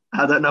going.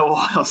 I don't know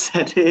why I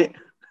said it.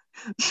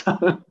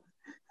 So,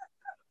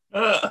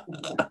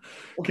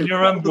 can you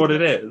remember what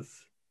it is?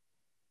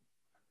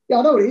 Yeah,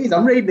 I know what it is.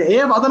 I'm reading it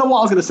here, but I don't know what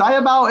I was going to say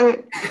about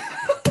it.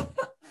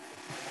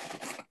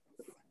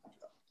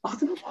 I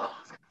don't know what.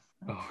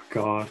 Oh,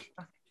 God.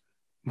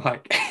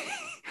 Mike,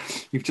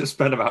 you've just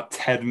spent about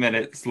 10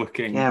 minutes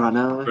looking I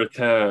know. for a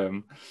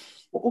term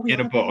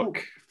in a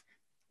book,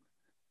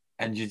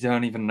 and you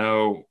don't even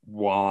know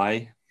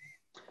why.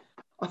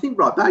 I think,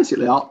 right,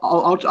 basically,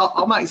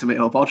 I'll make something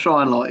up. I'll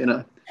try and, like, you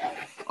know,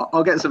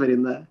 I'll get something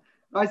in there.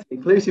 Basically,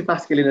 inclusive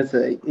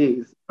masculinity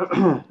is...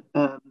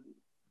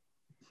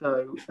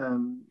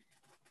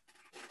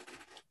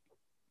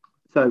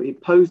 So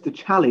it posed a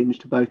challenge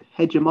to both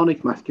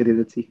hegemonic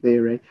masculinity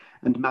theory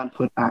and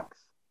manhood acts.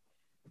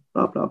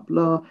 Blah, blah,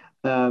 blah.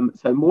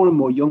 So more and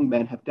more young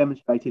men have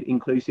demonstrated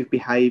inclusive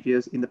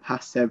behaviours in the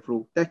past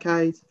several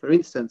decades. For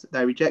instance,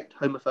 they reject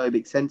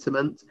homophobic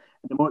sentiment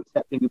and are more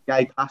accepting of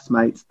gay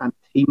classmates and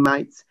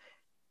teammates.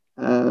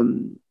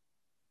 In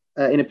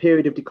a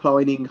period of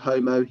declining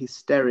homo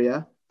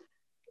hysteria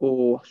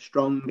or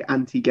strong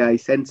anti-gay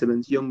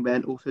sentiments, young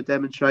men also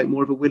demonstrate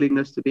more of a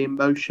willingness to be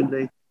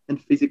emotionally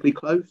and physically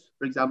close.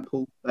 For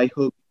example, they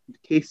hug and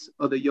kiss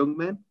other young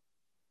men.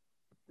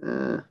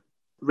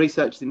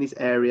 Researchers in this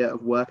area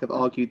of work have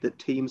argued that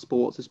team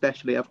sports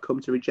especially have come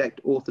to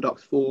reject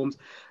orthodox forms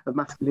of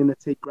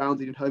masculinity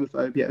grounded in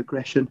homophobia,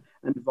 aggression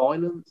and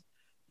violence.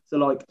 So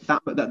like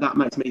that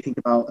makes me think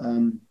about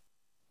in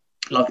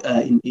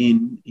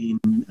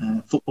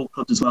football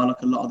clubs as well,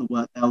 like a lot of the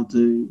work they'll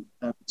do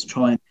to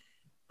try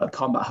and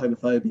combat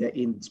homophobia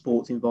in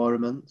sports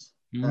environments.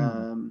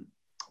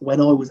 When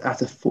I was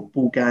at a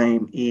football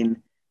game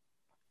in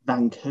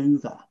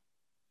Vancouver,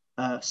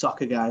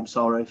 soccer game,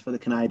 sorry for the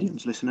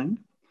Canadians listening,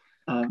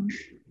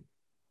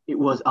 it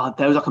was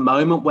there was like a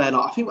moment where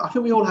like I think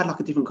we all had like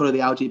a different colour of the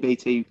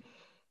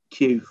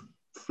LGBTQ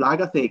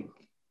flag. I think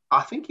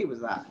it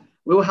was that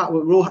we all had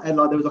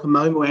like there was like a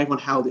moment where everyone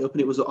held it up,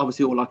 and it was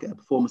obviously all like a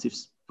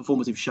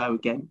performative show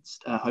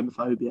against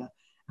homophobia,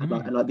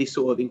 and like this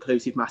sort of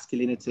inclusive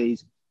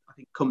masculinities I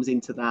think comes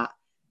into that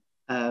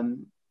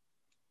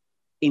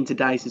in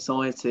today's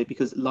society,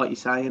 because like you're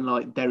saying,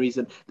 like there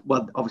isn't,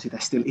 well obviously there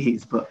still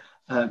is, but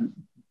I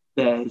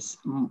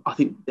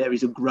think there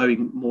is a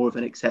growing more of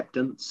an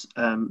acceptance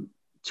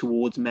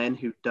towards men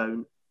who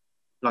don't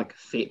like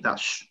fit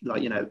that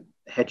like, you know,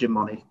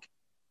 hegemonic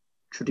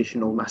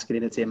traditional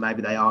masculinity, and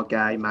maybe they are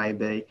gay,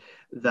 maybe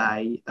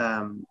they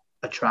are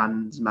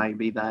trans,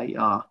 maybe they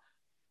are,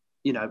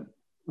 you know,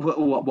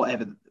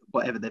 whatever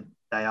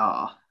they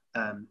are,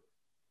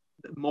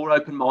 more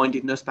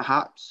open-mindedness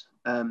perhaps,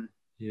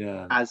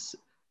 as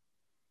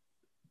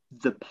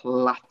the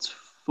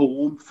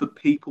platform for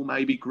people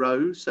maybe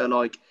grows. So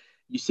like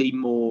you see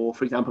more,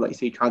 for example, like you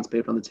see trans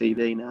people on the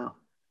TV now.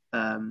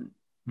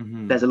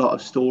 There's a lot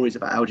of stories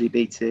about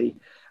LGBT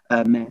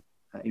men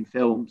in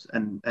films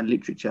and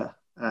literature.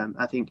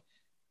 I think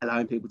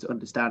allowing people to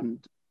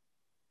understand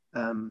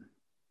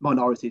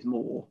minorities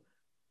more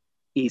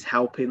is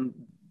helping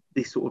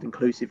this sort of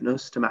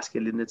inclusiveness to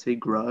masculinity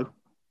grow.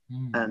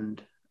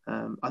 And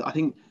I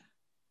think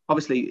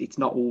obviously it's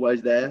not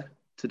always there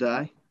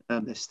today.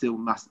 There's still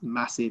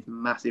massive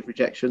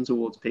rejection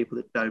towards people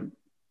that don't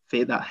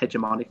fit that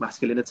hegemonic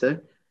masculinity.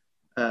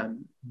 But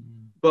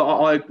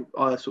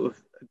I sort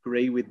of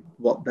agree with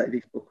what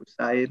this book was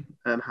saying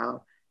and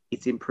how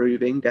it's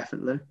improving,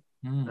 definitely.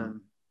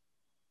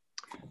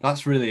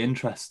 That's really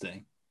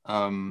interesting.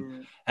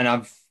 And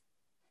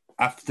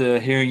after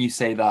hearing you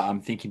say that,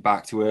 I'm thinking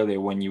back to earlier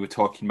when you were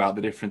talking about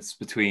the difference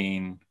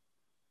between,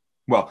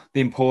 well,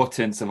 the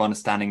importance of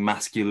understanding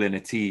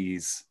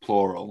masculinities,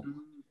 plural,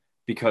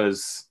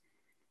 because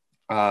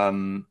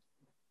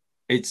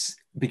it's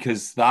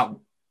because that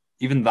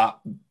even that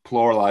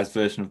pluralized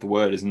version of the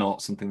word is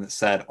not something that's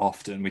said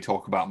often. We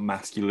talk about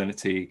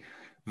masculinity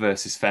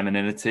versus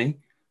femininity.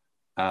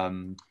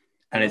 And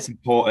it's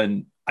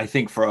important, I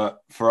think, for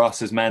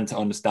us as men to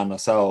understand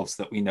ourselves,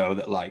 that we know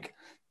that like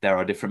there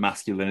are different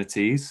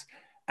masculinities,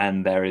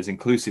 and there is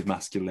inclusive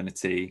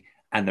masculinity,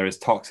 and there is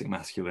toxic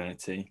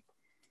masculinity.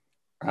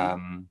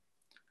 And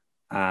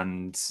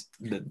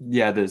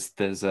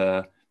there's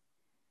a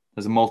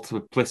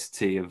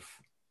multiplicity of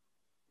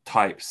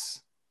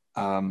types.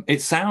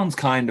 It sounds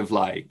kind of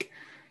like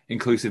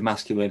inclusive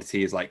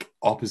masculinity is like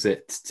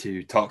opposite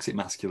to toxic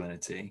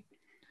masculinity.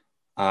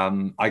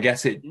 I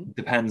guess it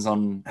depends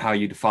on how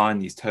you define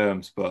these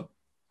terms, but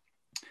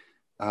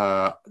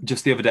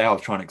just the other day I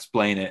was trying to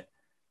explain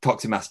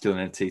toxic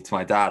masculinity to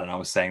my dad, and I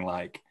was saying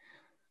like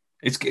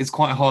it's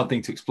quite a hard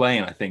thing to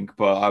explain, I think,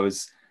 but I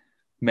was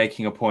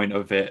making a point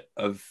of it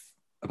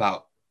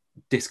about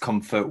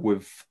discomfort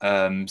with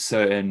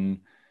certain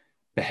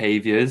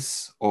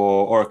behaviors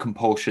or a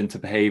compulsion to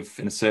behave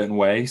in a certain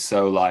way.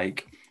 So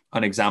like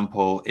an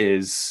example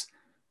is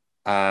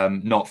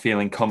not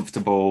feeling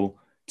comfortable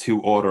to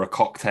order a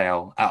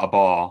cocktail at a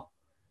bar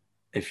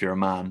if you're a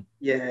man.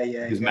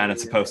 Because men are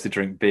supposed to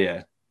drink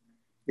beer.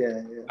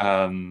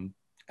 And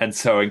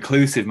so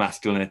inclusive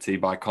masculinity,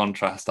 by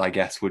contrast, I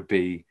guess, would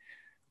be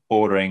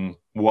ordering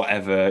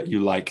whatever you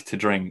like to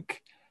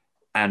drink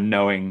and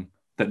knowing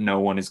that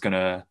no one is going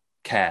to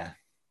care.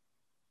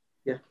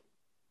 Yeah.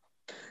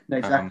 No,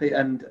 exactly.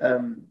 And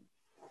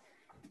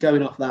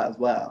going off that as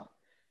well,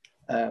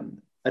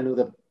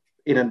 another,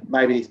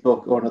 maybe this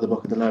book or another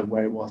book, I don't know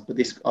where it was, but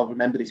I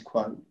remember this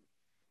quote.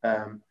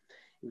 It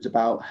was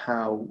about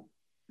how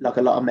like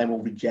a lot of men will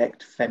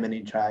reject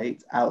feminine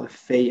traits out of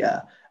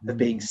fear of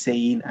being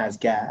seen as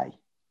gay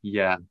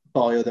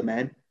by other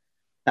men.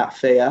 That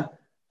fear.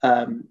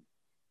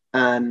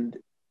 And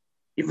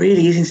it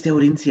really is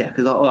instilled into you,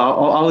 because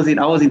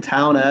I was in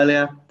town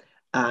earlier,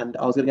 and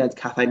I was going to go to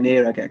Cafe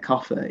Nero, get a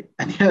coffee,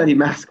 and the only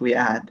mask we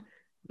had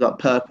was like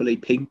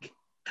purpley pink.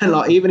 And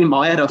like even in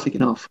my head I was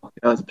thinking, oh fuck,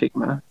 that was a pink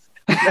mask.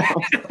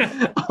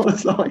 I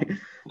was like,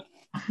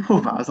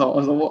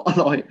 what?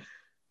 Like,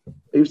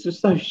 it was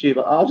just so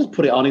stupid. I'll just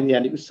put it on in the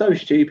end. It was so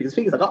stupid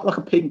because I got like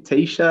a pink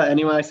t-shirt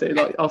anyway. So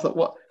like, I was like,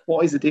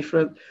 what is the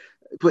difference?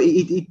 But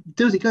it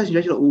goes in your head,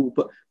 you're like, oh,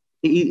 but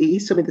it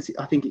is something that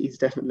I think it is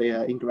definitely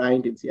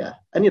ingrained into you.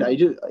 And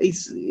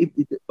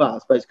well, I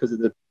suppose because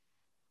of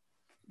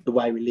the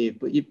way we live.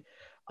 But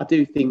I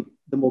do think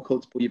the more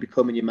comfortable you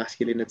become in your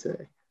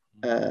masculinity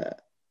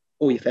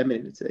or your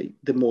femininity,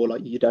 the more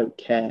like you don't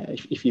care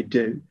if you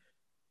do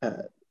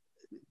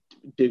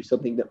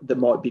something that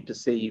might be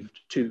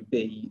perceived to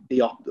be the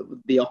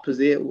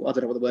opposite. I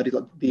don't know what the word is,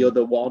 like the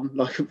other one,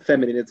 like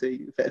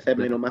femininity,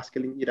 feminine or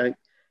masculine.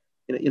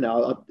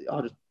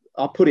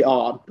 I'll put it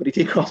on, but it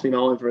did cross my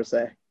mind for a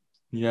sec.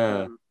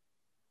 And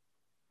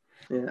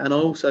I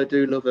also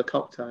do love a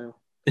cocktail.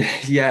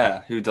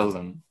 Yeah, who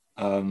doesn't?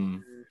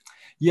 And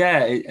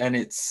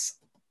it's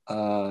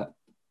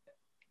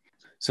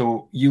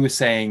so you were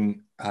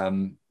saying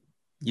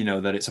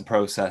that it's a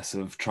process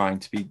of trying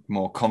to be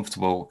more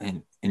comfortable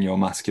in your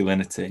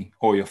masculinity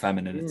or your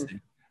femininity.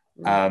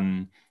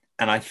 And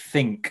I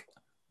think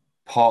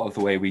part of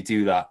the way we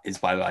do that is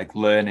by like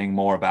learning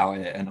more about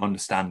it and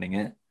understanding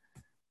it.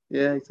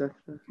 Yeah,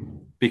 exactly.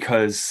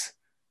 Because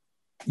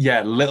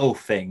little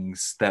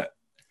things that,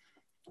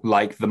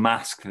 like the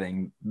mask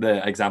thing,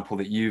 the example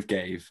that you've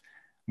gave,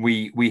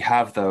 we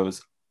have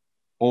those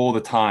all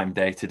the time,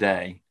 day to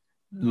day,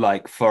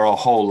 like for our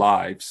whole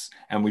lives,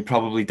 and we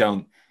probably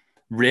don't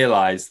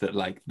realize that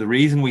like the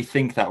reason we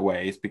think that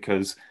way is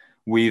because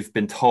we've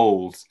been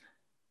told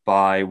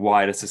by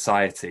wider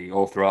society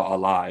all throughout our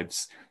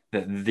lives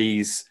that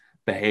these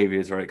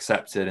behaviors are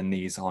accepted and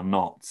these are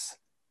not.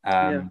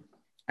 And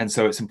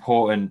so it's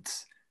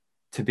important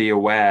to be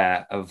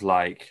aware of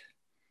like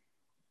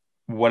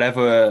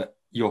whatever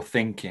you're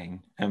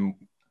thinking and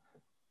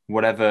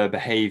whatever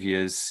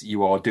behaviors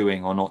you are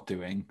doing or not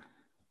doing,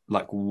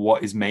 like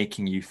what is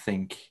making you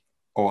think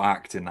or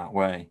act in that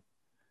way.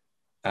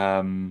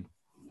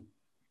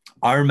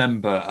 I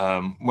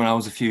remember when I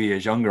was a few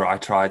years younger, I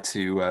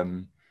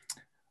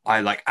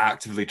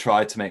actively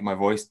tried to make my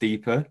voice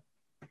deeper.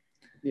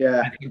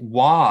 Yeah.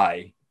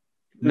 Why?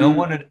 No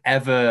one would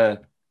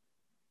ever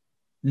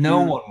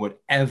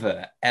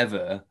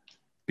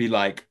be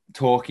like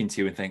talking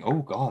to you and think,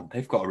 oh God,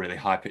 they've got a really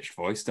high pitched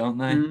voice, don't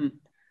they?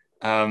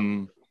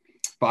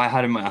 But I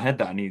had in my head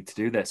that I needed to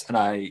do this,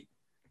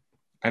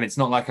 and it's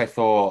not like I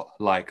thought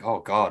like, oh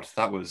God,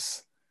 that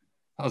was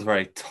a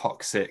very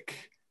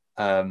toxic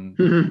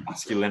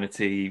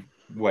masculinity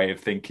way of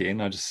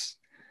thinking. I just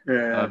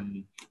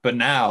but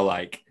now,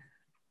 like,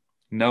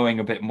 knowing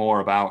a bit more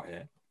about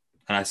it,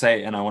 and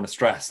I want to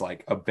stress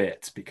like a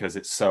bit because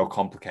it's so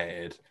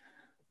complicated,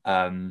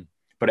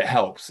 but it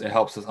helps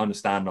us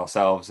understand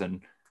ourselves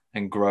and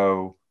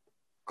grow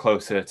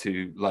closer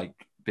to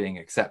like being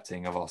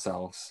accepting of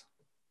ourselves.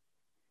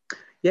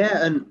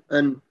 Yeah,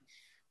 and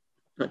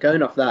like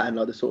going off that and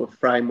like the sort of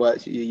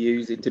frameworks that you're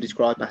using to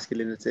describe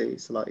masculinity,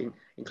 so like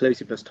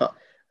inclusive plus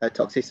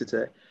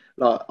toxicity.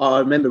 Like I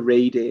remember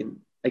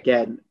reading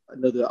again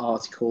another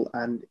article,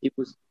 and it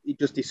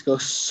just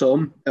discussed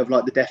some of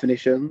like the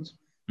definitions.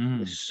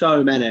 There's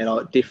so many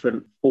like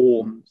different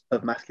forms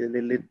of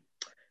masculinity,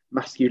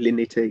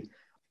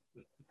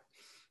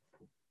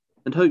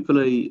 and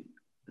hopefully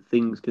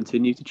things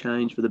continue to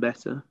change for the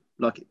better.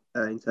 Like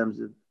in terms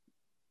of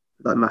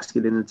like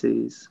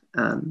masculinities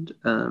and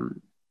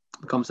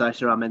the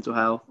conversation around mental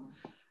health,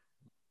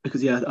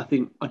 because I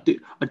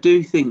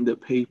do think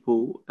that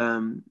people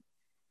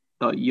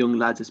like young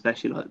lads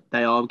especially, like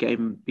they are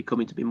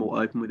becoming to be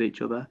more open with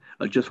each other,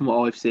 like just from what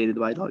I've seen in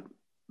the way like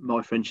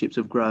my friendships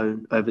have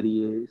grown over the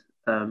years,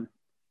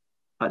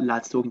 like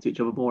lads talking to each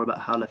other more about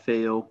how they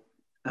feel,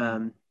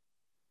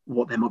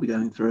 what they might be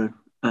going through,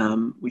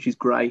 which is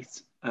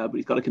great. But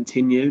it's got to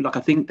continue. Like I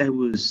think there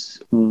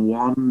was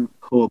one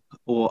pub,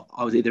 or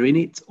I was either in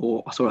it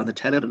or I saw it on the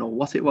telly. I don't know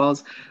what it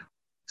was.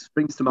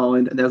 Springs to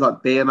mind, and there was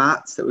like beer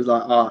mats that was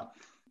like, oh,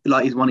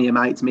 like is one of your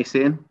mates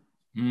missing?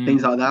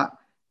 Things like that.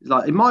 It's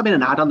like it might have been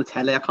an ad on the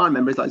telly. I can't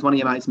remember. It's like is one of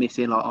your mates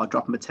missing? Like I'll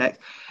drop him a text,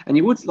 and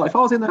you would like if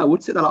I was in there, I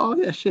would sit there like, oh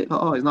yeah, shit, like,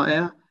 oh he's not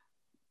here.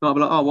 I'd be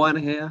like, oh why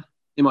isn't he here?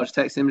 You might just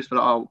text him, just be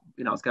like, oh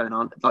you know what's going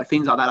on, like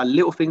things like that, like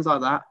little things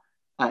like that,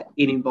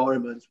 in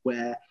environments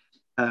where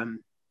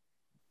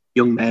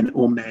young men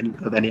or men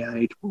of any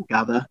age will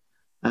gather.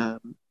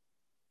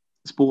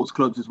 Sports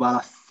clubs as well,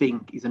 I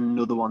think, is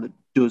another one that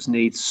does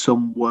need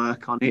some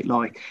work on it.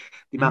 Like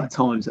the amount of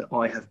times that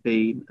I have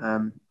been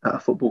at a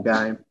football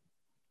game.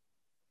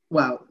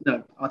 Well,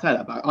 no, I'll tell you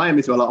that back. I am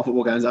into a lot of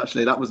football games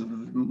actually. That was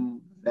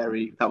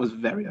very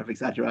over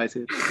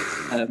exaggerated.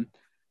 I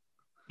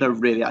don't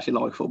really actually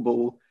like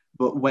football,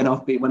 but when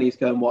I used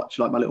to go and watch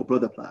like my little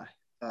brother play,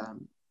 the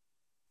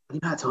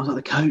amount of times like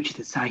the coaches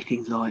would say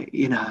things like,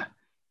 you know,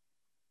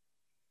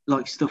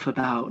 like stuff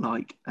about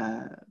like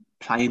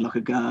playing like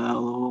a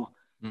girl,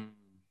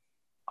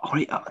 or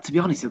to be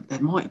honest, there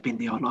might have been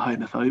the odd like,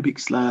 homophobic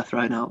slur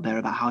thrown out there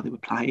about how they were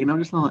playing. I'm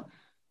just like,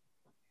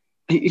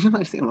 you just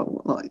like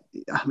thinking like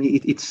I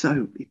mean, it's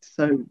so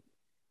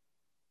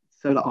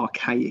like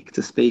archaic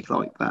to speak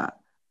like that.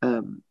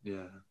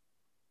 Yeah.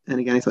 And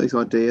again, it's like this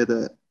idea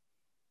that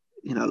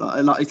you know,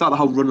 like it's like the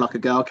whole run like a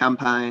girl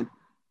campaign,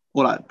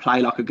 or like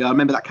play like a girl. I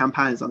remember that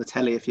campaign was on the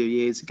telly a few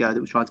years ago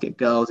that was trying to get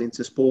girls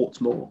into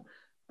sports more.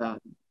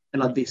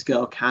 And like this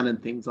girl can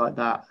and things like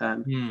that,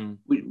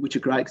 which are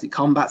great because it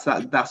combats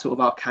that sort of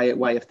archaic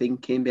way of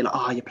thinking, being like,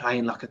 oh, you're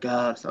playing like a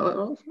girl.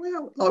 So,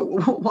 well,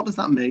 like, what does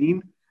that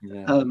mean?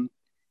 Yeah.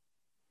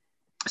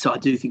 So I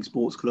do think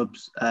sports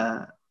clubs,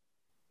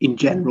 in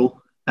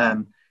general,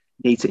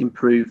 need to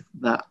improve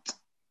that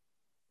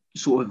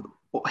sort of.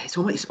 It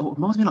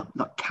reminds me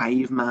like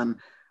caveman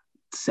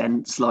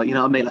sense, like you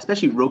know what I mean.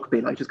 Especially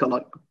rugby, like just got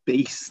like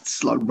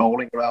beasts like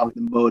rolling around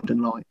in the mud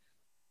and like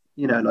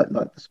you know like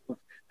the sort of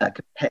that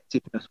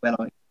competitiveness where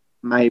like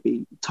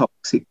maybe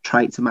toxic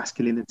traits of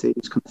masculinity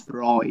can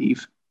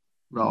thrive,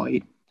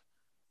 right?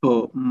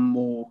 But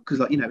more because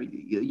like you know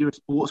you're a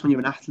sportsman, you're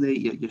an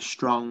athlete, you're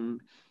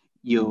strong,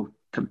 you're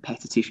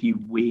competitive, you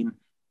win.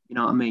 You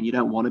know what I mean? You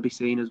don't want to be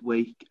seen as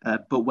weak.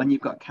 But when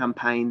you've got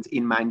campaigns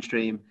in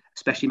mainstream,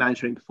 especially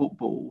mainstream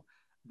football,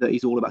 that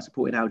is all about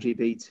supporting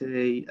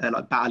LGBT,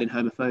 like battling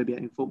homophobia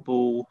in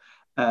football,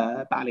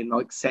 battling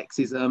like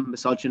sexism,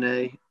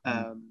 misogyny,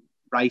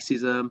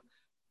 racism,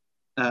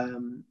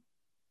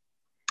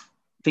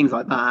 things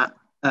like that.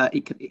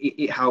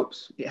 It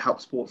helps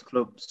sports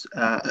clubs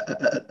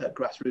at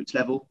grassroots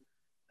level,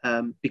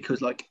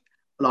 because like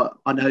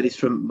I know this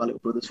from my little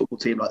brother's football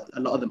team. Like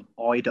a lot of them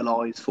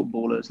idolize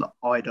footballers, like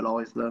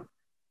idolize them,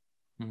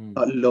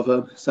 like love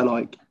them. So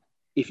like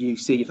if you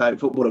see your favorite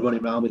footballer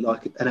running around with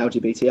like an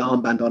LGBT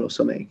armband on or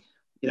something,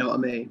 you know what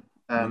I mean?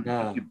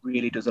 It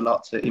really does a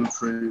lot to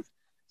improve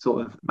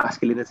sort of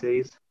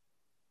masculinities.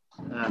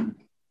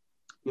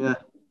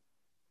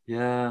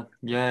 Yeah,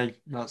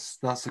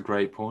 that's a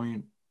great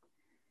point.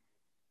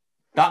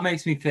 That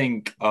makes me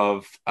think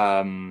of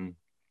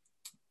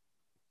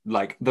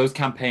like those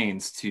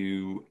campaigns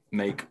to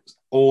make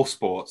all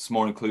sports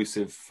more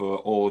inclusive for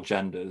all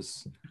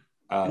genders.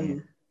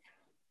 That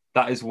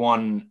is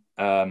one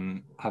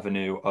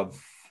avenue of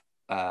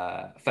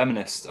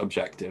feminist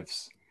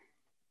objectives,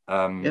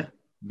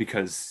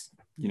 because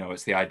you know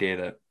it's the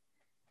idea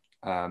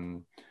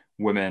that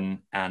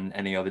women and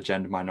any other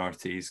gender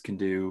minorities can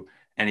do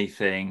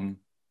anything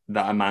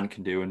that a man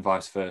can do and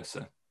vice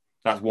versa.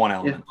 That's one Yeah.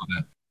 element of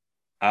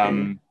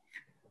it.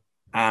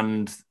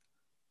 And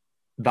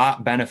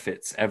that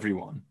benefits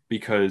everyone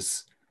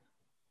because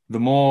the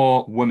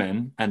more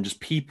women and just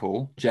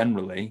people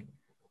generally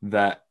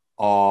that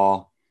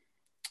are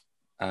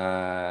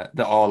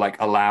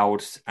like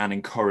allowed and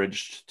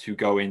encouraged to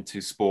go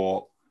into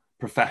sport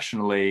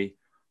professionally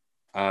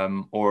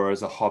or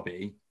as a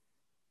hobby,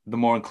 the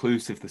more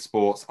inclusive the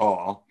sports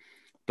are,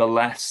 the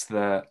less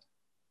that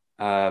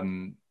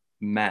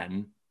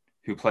men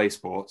who play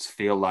sports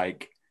feel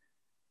like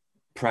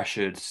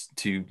pressured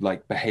to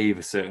like behave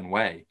a certain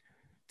way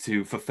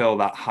to fulfill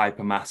that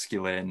hyper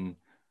masculine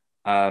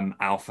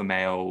alpha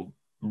male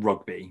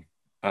rugby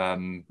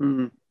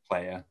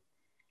player.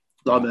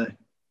 Like me.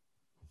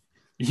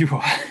 You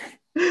are.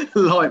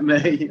 Like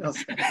me.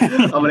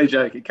 I'm only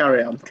joking.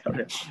 Carry on.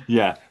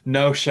 Yeah,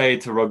 no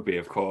shade to rugby,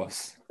 of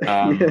course.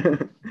 Yeah.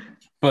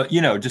 But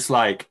just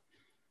like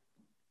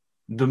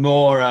the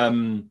more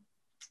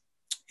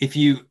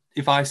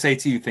if I say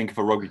to you think of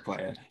a rugby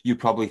player, you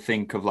probably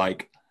think of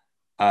like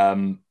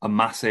a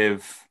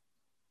massive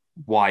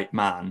white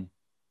man,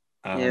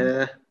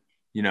 Yeah.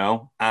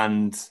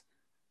 And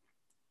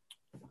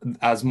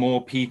as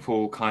more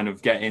people kind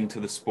of get into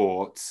the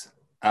sport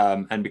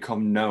and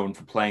become known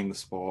for playing the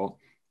sport,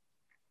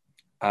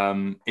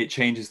 it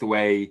changes the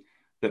way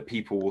that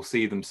people will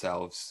see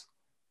themselves.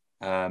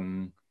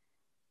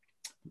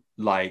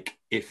 Like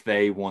if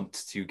they want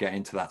to get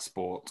into that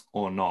sport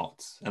or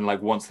not, and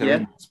like once they're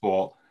in the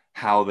sport,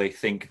 how they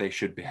think they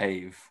should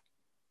behave.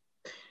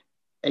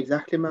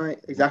 Exactly, mate.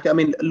 Exactly. I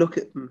mean, look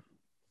at.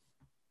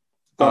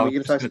 I was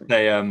just going to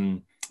say,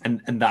 and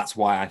that's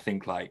why I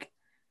think like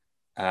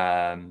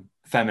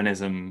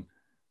feminism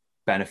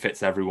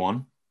benefits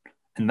everyone,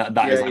 and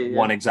that is like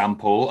one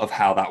example of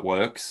how that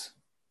works.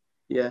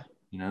 Yeah.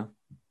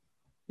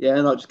 Yeah,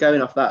 and like just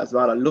going off that as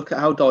well, like, look at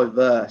how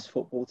diverse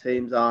football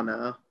teams are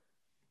now.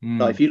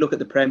 Like if you look at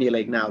the Premier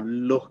League now,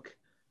 look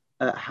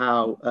at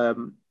how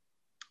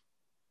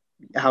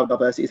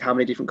diverse it is, how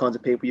many different kinds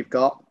of people you've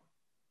got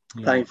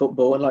playing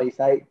football, and like you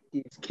say, it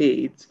gives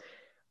kids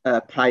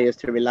players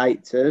to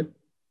relate to.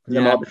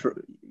 There might be,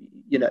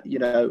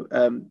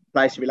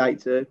 players to relate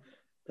to,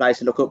 players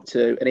to look up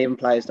to, and even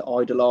players to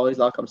idolise,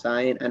 like I'm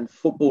saying. And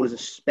footballers,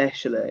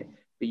 especially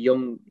for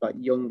young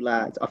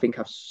lads, I think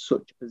have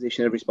such a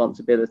position of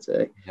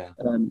responsibility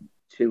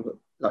to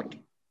like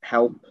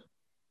help,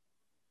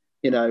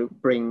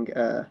 bring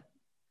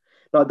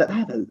like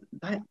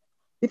that.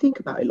 You think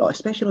about it, like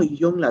especially like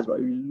young lads, right,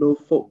 who love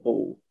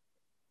football,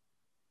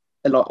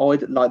 and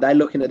like they're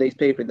looking at these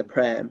people in the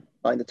Prem,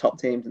 like in the top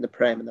teams in the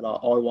Prem, and they're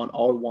like, I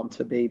want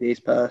to be this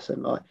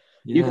person. Like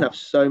you can have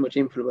so much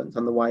influence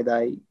on the way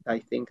they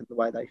think and the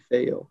way they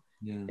feel.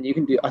 Yeah. And you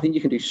can do. I think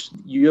you can do.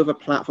 You have a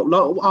platform.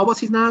 Like,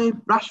 what's his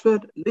name?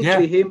 Rashford.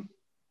 Literally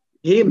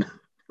him.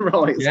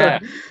 Right. Yeah.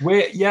 So,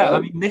 I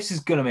mean, this is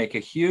going to make a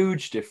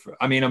huge difference.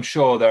 I mean, I'm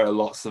sure there are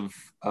lots of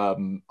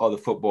other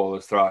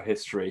footballers throughout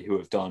history who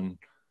have done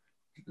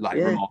like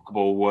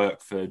remarkable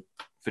work for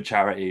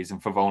charities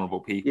and for vulnerable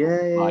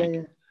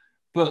people.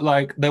 But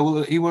like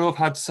he will have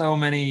had so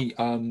many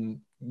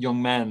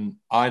young men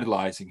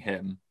idolizing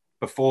him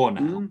before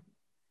now.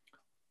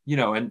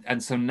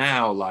 And so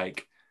now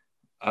like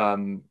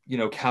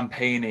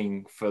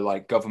campaigning for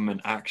like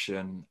government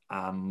action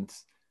and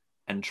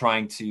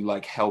trying to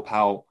like help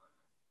out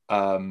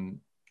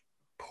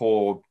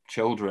poor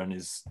children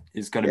is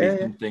going to be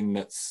something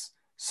that's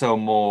so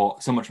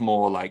much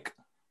more like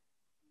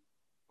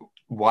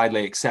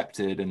widely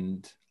accepted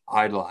and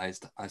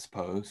idolized, I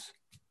suppose.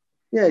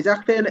 Yeah,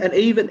 exactly. And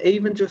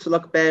even just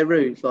like bare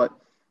roots, like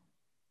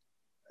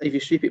if you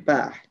strip it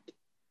back,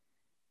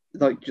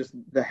 like just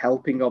the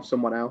helping of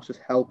someone else, just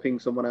helping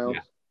someone else.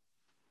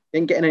 He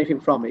ain't getting anything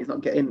from it. He's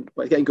not getting,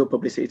 well, he's getting good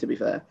publicity, to be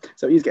fair.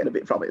 So he's getting a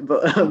bit from it.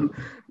 But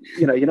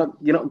you're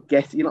not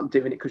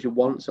doing it because you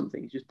want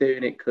something. You're just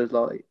doing it because,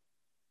 like,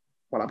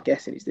 well, I'm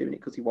guessing he's doing it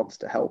because he wants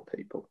to help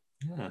people.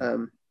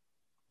 And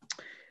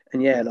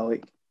yeah,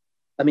 like,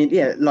 I mean,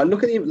 yeah, like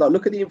look at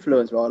the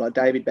influence, right? Like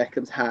David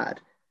Beckham's had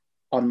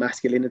on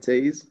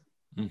masculinities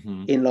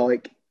in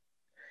like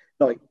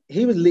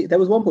he was there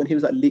was one point he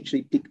was like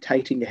literally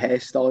dictating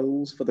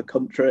hairstyles for the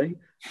country,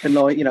 and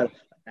like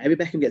David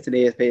Beckham gets an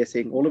ear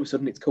piercing, all of a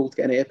sudden it's cool to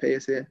get an ear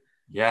piercing.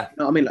 Yeah, you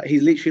know what I mean, like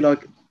he's literally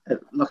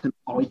like an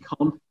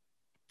icon.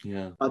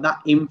 Like that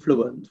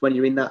influence when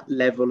you're in that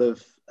level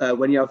of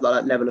when you have like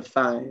that level of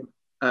fame,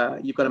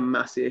 you've got a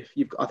massive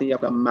I think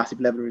you've got a massive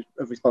level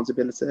of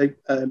responsibility,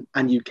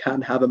 and you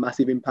can have a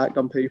massive impact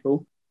on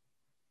people.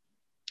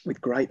 With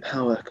great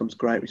power comes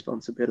great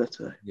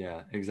responsibility.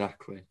 Yeah,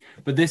 exactly.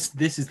 But this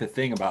is the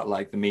thing about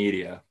like the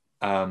media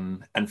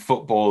and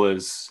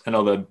footballers and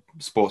other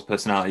sports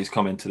personalities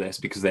come into this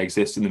because they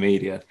exist in the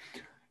media,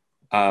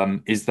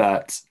 is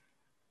that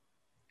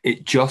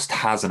it just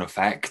has an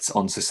effect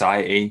on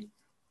society,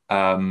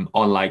 on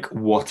like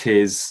what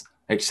is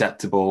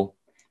acceptable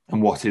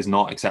and what is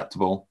not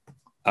acceptable,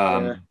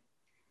 or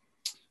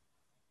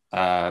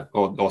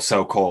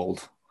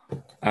so-called.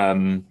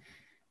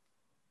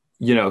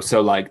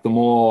 so like the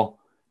more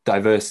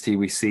diversity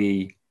we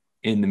see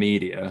in the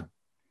media,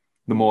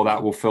 the more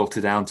that will filter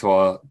down to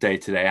our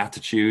day-to-day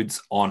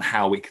attitudes on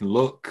how we can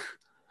look,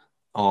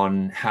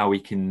 on how we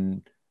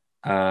can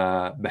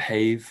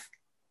behave,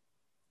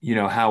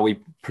 how we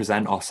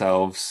present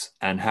ourselves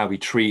and how we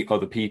treat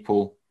other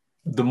people.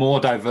 The more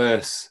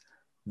diverse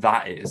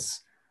that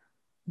is,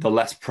 the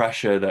less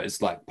pressure that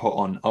is like put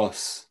on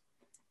us,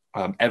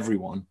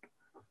 everyone.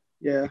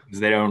 Yeah. Because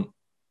they don't,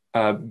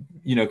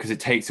 because it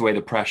takes away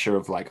the pressure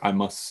of like, I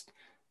must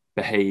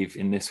behave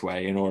in this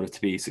way in order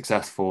to be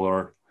successful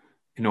or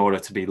in order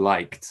to be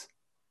liked.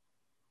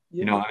 Yeah.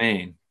 You know what I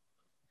mean?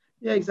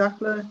 Yeah,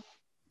 exactly.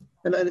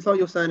 And it's like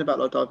you're saying about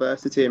like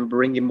diversity and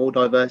bringing more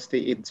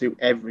diversity into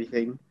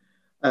everything.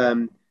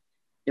 You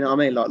know what I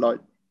mean? Like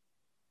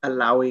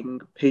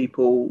allowing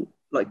people,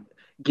 like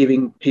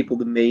giving people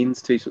the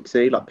means to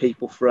succeed, like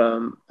people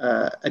from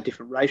a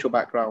different racial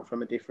background,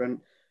 from a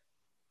different,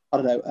 I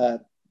don't know,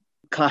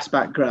 class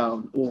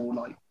background, or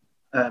like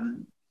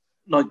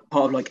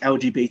part of like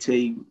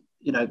LGBT,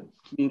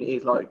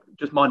 communities, like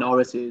just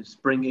minorities,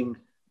 bringing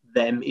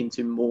them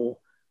into more,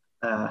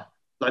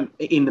 like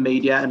in the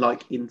media and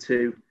like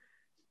into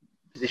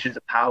positions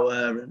of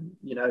power and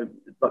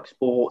like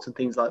sports and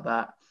things like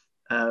that.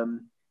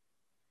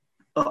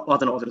 I don't know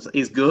what I was going to say.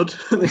 Is good.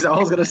 Is what I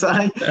was going to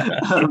say.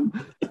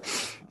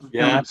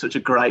 Yeah. Such a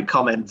great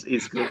comment.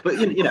 Is good, but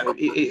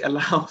it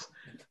allows,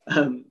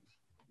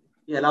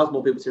 allows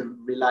more people to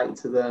relate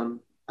to them,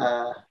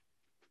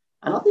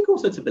 and I think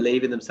also to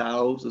believe in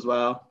themselves as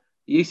well.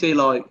 You see,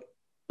 like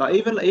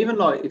even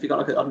like if you got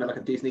like I don't know, like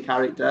a Disney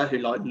character who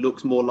like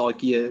looks more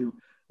like you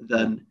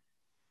than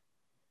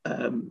I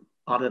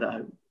don't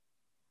know,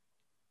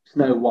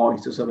 Snow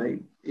White or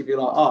something. If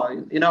you're like,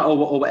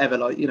 or whatever,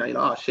 like, you're like,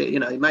 oh shit,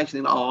 it makes you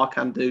think, like, oh, I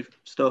can do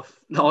stuff.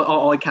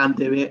 No, I can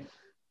do it. You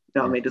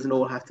know what I mean? It doesn't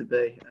all have to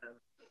be.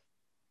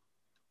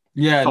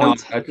 Yeah, no, I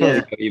totally Yeah,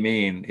 get what you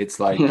mean. It's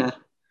like, yeah,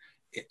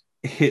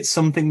 it's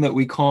something that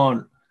we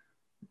can't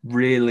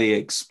really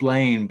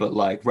explain, but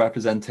like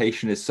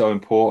representation is so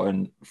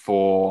important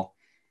for,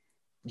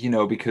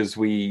 because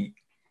we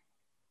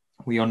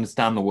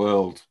understand the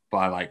world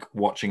by like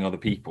watching other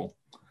people,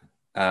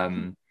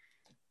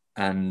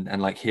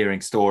 and like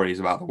hearing stories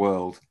about the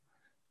world.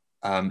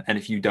 And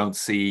if you don't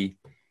see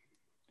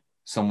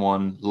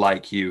someone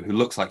like you who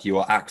looks like you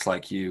or acts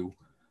like you,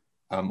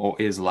 or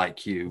is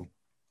like you,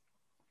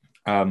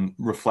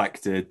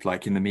 reflected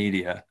like in the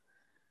media,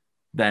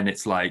 then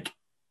it's like,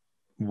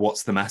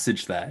 what's the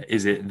message there?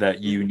 Is it that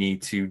you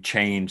need to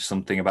change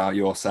something about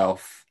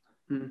yourself,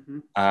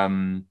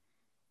 mm-hmm.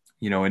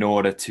 In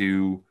order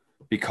to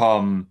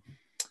become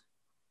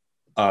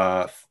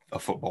a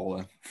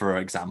footballer, for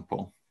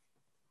example?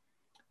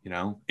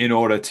 In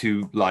order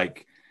to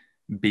like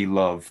be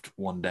loved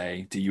one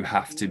day, do you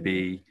have to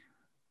be,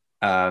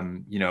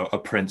 a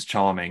Prince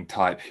Charming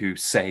type who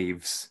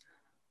saves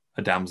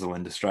a damsel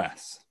in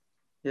distress?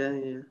 Yeah,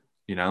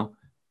 yeah.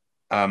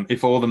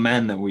 If all the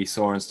men that we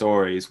saw in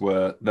stories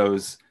were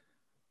those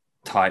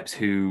types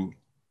who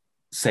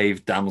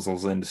saved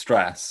damsels in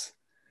distress,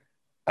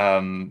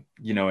 in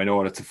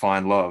order to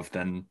find love,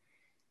 then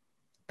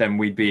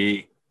we'd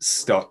be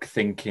stuck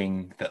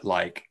thinking that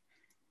like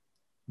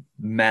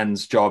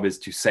men's job is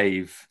to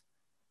save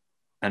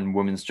and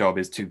women's job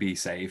is to be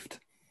saved.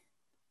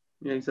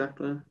 Yeah,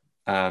 exactly.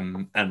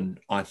 And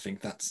I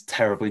think that's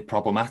terribly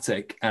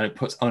problematic, and it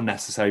puts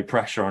unnecessary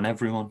pressure on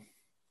everyone.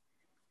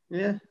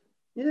 Yeah,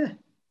 yeah.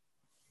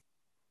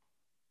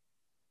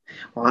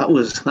 Well, that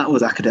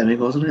was academic,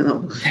 wasn't it? That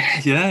was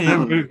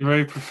Very,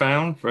 very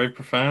profound, very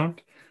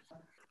profound.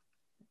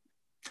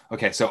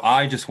 Okay, so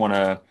I just want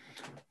to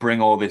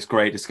bring all this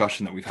great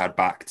discussion that we've had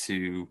back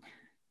to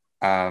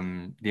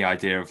the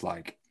idea of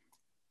like,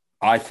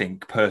 I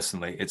think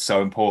personally, it's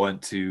so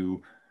important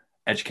to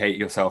educate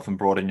yourself and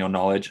broaden your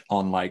knowledge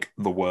on like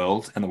the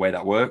world and the way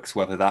that works,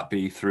 whether that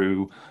be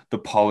through the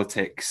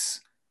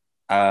politics,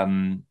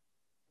 in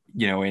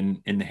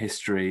the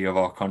history of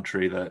our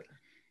country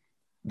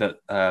that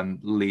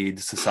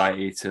leads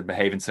society to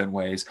behave in certain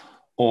ways,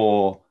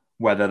 or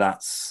whether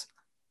that's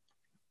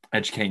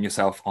educating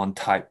yourself on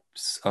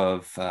types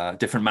of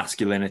different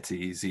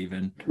masculinities,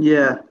 even,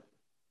 Yeah,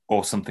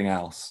 or something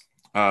else.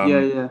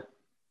 yeah.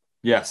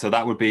 Yeah, so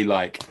that would be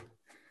like,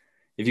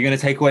 if you're going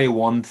to take away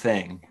one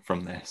thing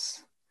from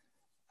this,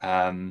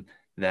 then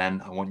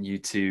I want you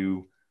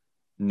to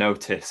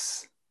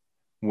notice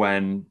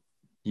when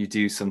you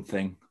do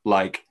something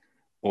like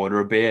order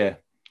a beer.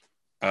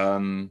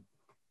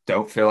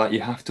 Don't feel like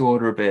you have to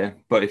order a beer,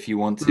 but if you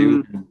want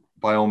to,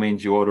 by all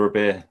means, you order a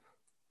beer.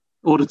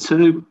 Order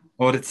two.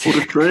 Order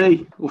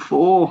three or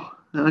four.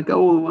 And I go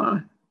all the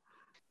way.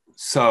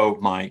 So,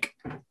 Mike,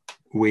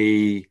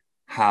 we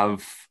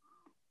have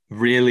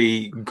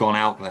really gone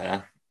out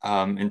there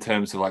in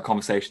terms of like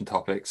conversation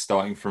topics,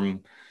 starting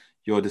from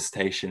your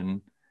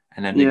dissertation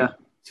and ending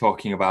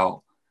talking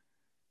about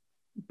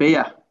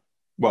beer.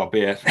 Well,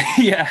 beer,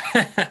 yeah,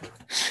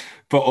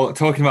 but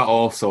talking about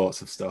all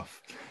sorts of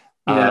stuff.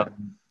 Yeah.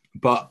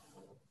 But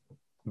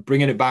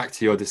bringing it back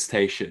to your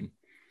dissertation,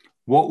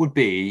 what would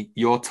be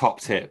your top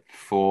tip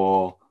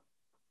for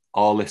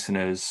our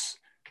listeners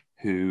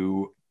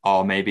who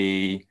are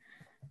maybe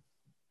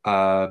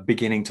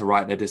beginning to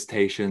write their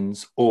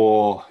dissertations,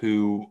 or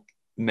who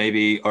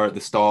maybe are at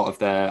the start of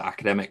their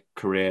academic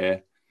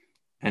career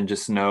and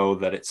just know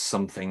that it's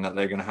something that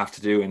they're going to have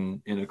to do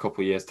in a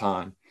couple of years'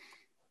 time?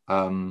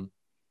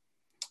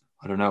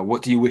 I don't know.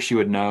 What do you wish you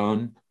had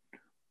known,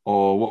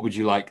 or what would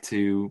you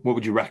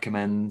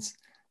recommend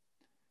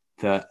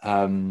that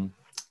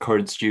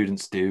current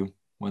students do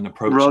when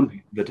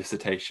approaching the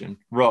dissertation?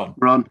 Run.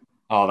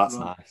 Oh, that's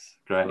nice.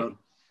 Great. Run.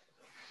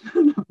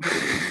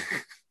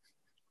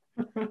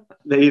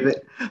 Leave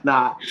it.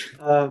 Nah,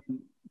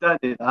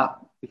 don't do that,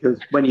 because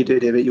when you do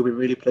it, you'll be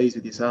really pleased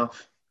with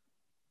yourself.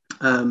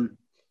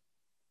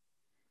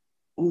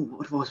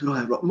 What advice would I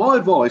have? My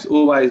advice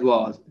always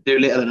was do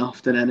little and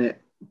often, innit?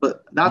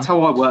 But that's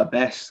how I work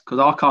best, because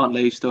I can't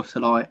leave stuff to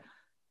like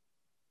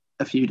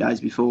a few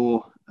days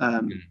before.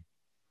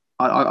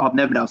 I've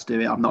never been able to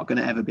do it. I'm not going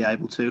to ever be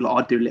able to.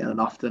 Like, I do little and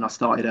often. I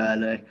started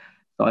early.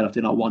 Started off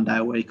doing like 1 day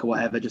a week or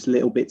whatever, just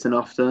little bits and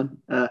often.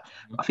 I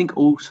think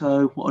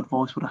also, what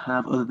advice would I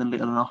have other than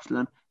little and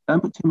often?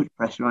 Don't put too much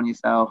pressure on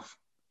yourself.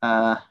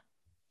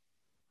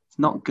 It's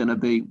not going to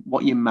be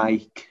what you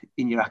make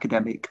in your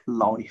academic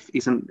life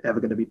isn't ever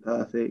going to be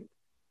perfect.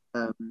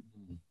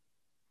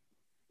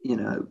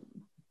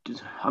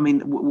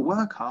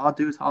 Work hard,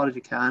 do as hard as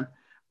you can.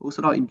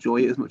 Also, like,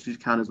 enjoy it as much as you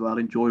can as well.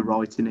 Enjoy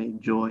writing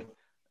it.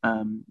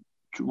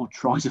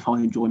 Try to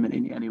find enjoyment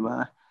in it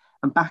anywhere,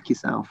 and back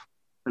yourself.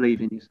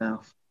 Believe in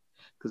yourself,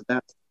 because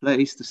that's the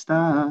place to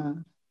start.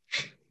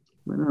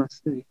 When I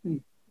see,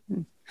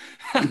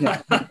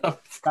 yeah,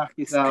 back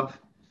yourself.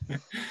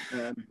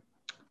 That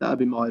would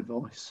be my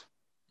advice.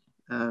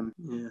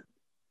 Good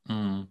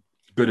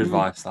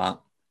advice, that.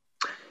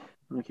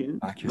 Thank you.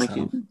 Back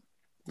yourself.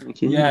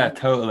 Thank you. Yeah,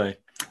 totally.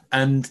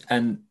 And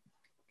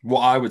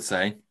what I would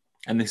say,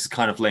 and this is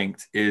kind of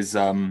linked, is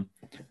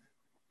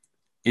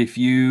if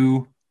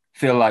you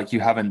feel like you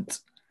haven't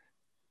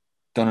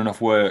done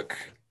enough work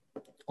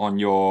on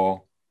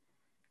your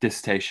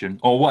dissertation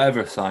or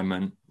whatever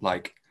assignment,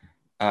 like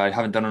you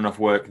haven't done enough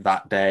work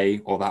that day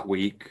or that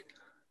week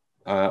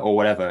or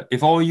whatever,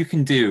 if all you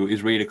can do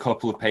is read a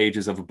couple of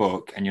pages of a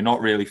book and you're not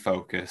really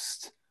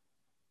focused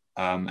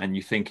and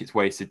you think it's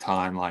wasted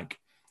time, like,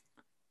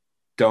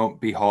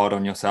 don't be hard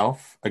on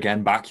yourself.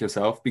 Again, back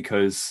yourself,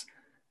 because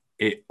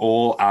it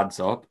all adds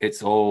up.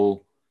 It's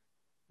all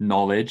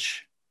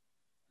knowledge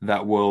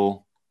that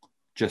will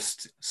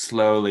just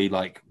slowly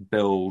like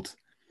build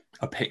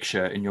a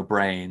picture in your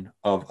brain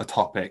of a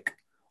topic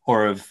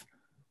or of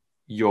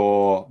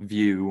your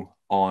view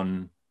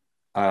on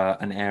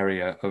an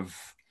area of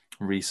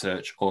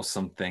research or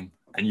something,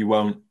 and you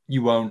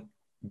won't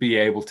be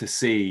able to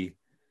see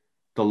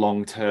the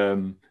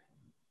long-term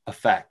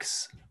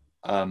effects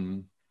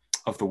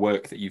of the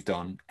work that you've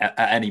done at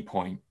any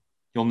point.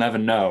 You'll never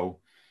know.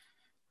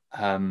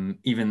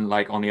 Even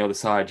like on the other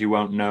side, you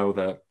won't know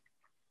that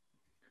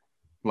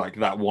like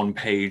that one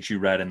page you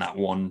read in that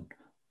one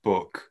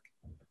book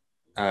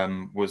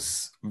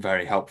was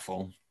very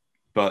helpful,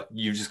 but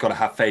you just got to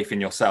have faith in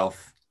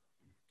yourself,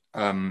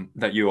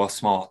 that you are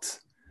smart,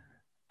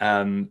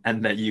 and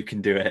that you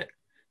can do it,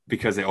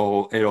 because it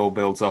all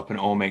builds up and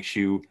it all makes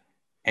you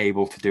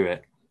able to do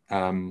it.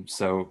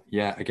 So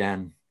yeah,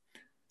 again,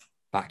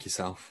 back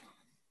yourself.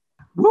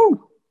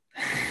 Woo!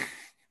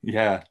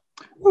 Yeah.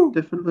 Woo,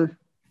 definitely.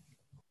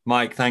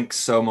 Mike, thanks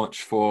so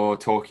much for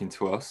talking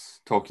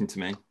to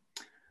me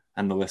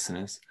and the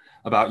listeners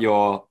about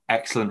your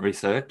excellent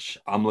research.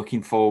 I'm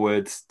looking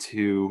forward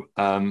to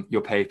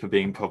your paper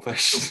being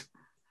published.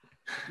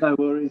 No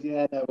worries,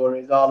 no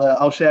worries.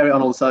 I'll share it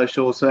on all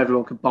socials so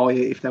everyone can buy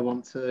it if they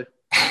want to.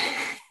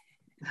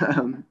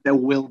 There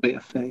will be a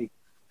fee.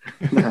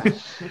 No,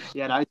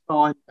 it's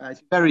fine.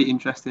 It's very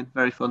interesting,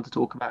 very fun to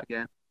talk about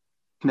again.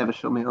 You can never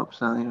shut me up,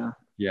 so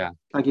yeah.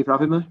 Thank you for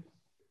having me.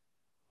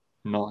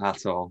 Not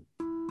at all.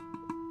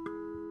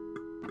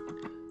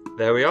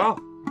 There we are.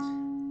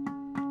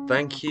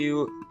 Thank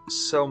you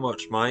so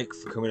much, Mike,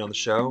 for coming on the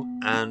show,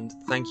 and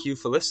thank you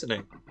for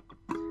listening.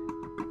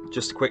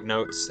 Just a quick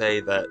note to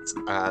say that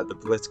the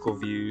political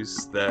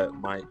views that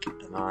Mike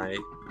and I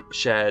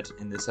shared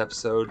in this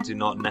episode do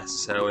not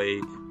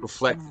necessarily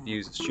reflect the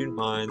views of Student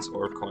Minds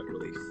or of Comic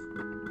Relief.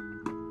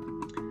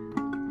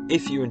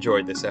 If you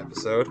enjoyed this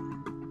episode,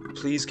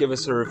 please give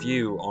us a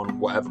review on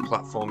whatever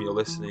platform you're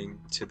listening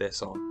to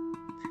this on.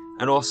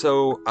 And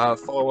also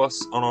follow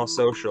us on our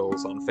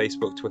socials on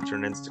Facebook, Twitter,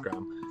 and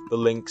Instagram. The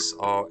links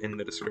are in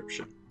the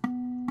description.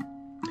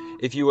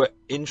 If you were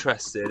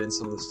interested in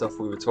some of the stuff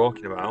we were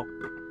talking about,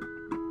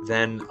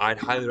 then I'd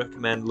highly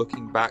recommend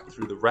looking back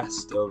through the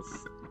rest of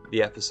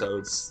the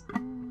episodes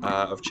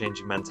of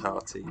Changing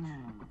Mentality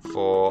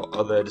for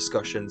other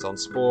discussions on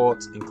sport,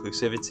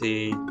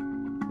 inclusivity,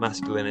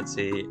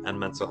 masculinity, and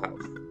mental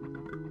health.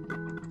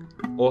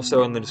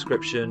 Also in the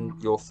description,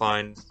 you'll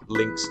find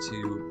links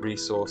to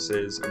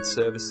resources and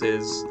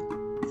services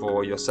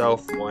for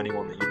yourself or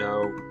anyone that you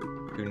know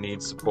who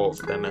needs support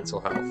for their mental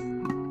health.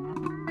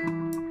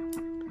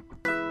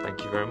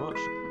 very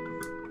much.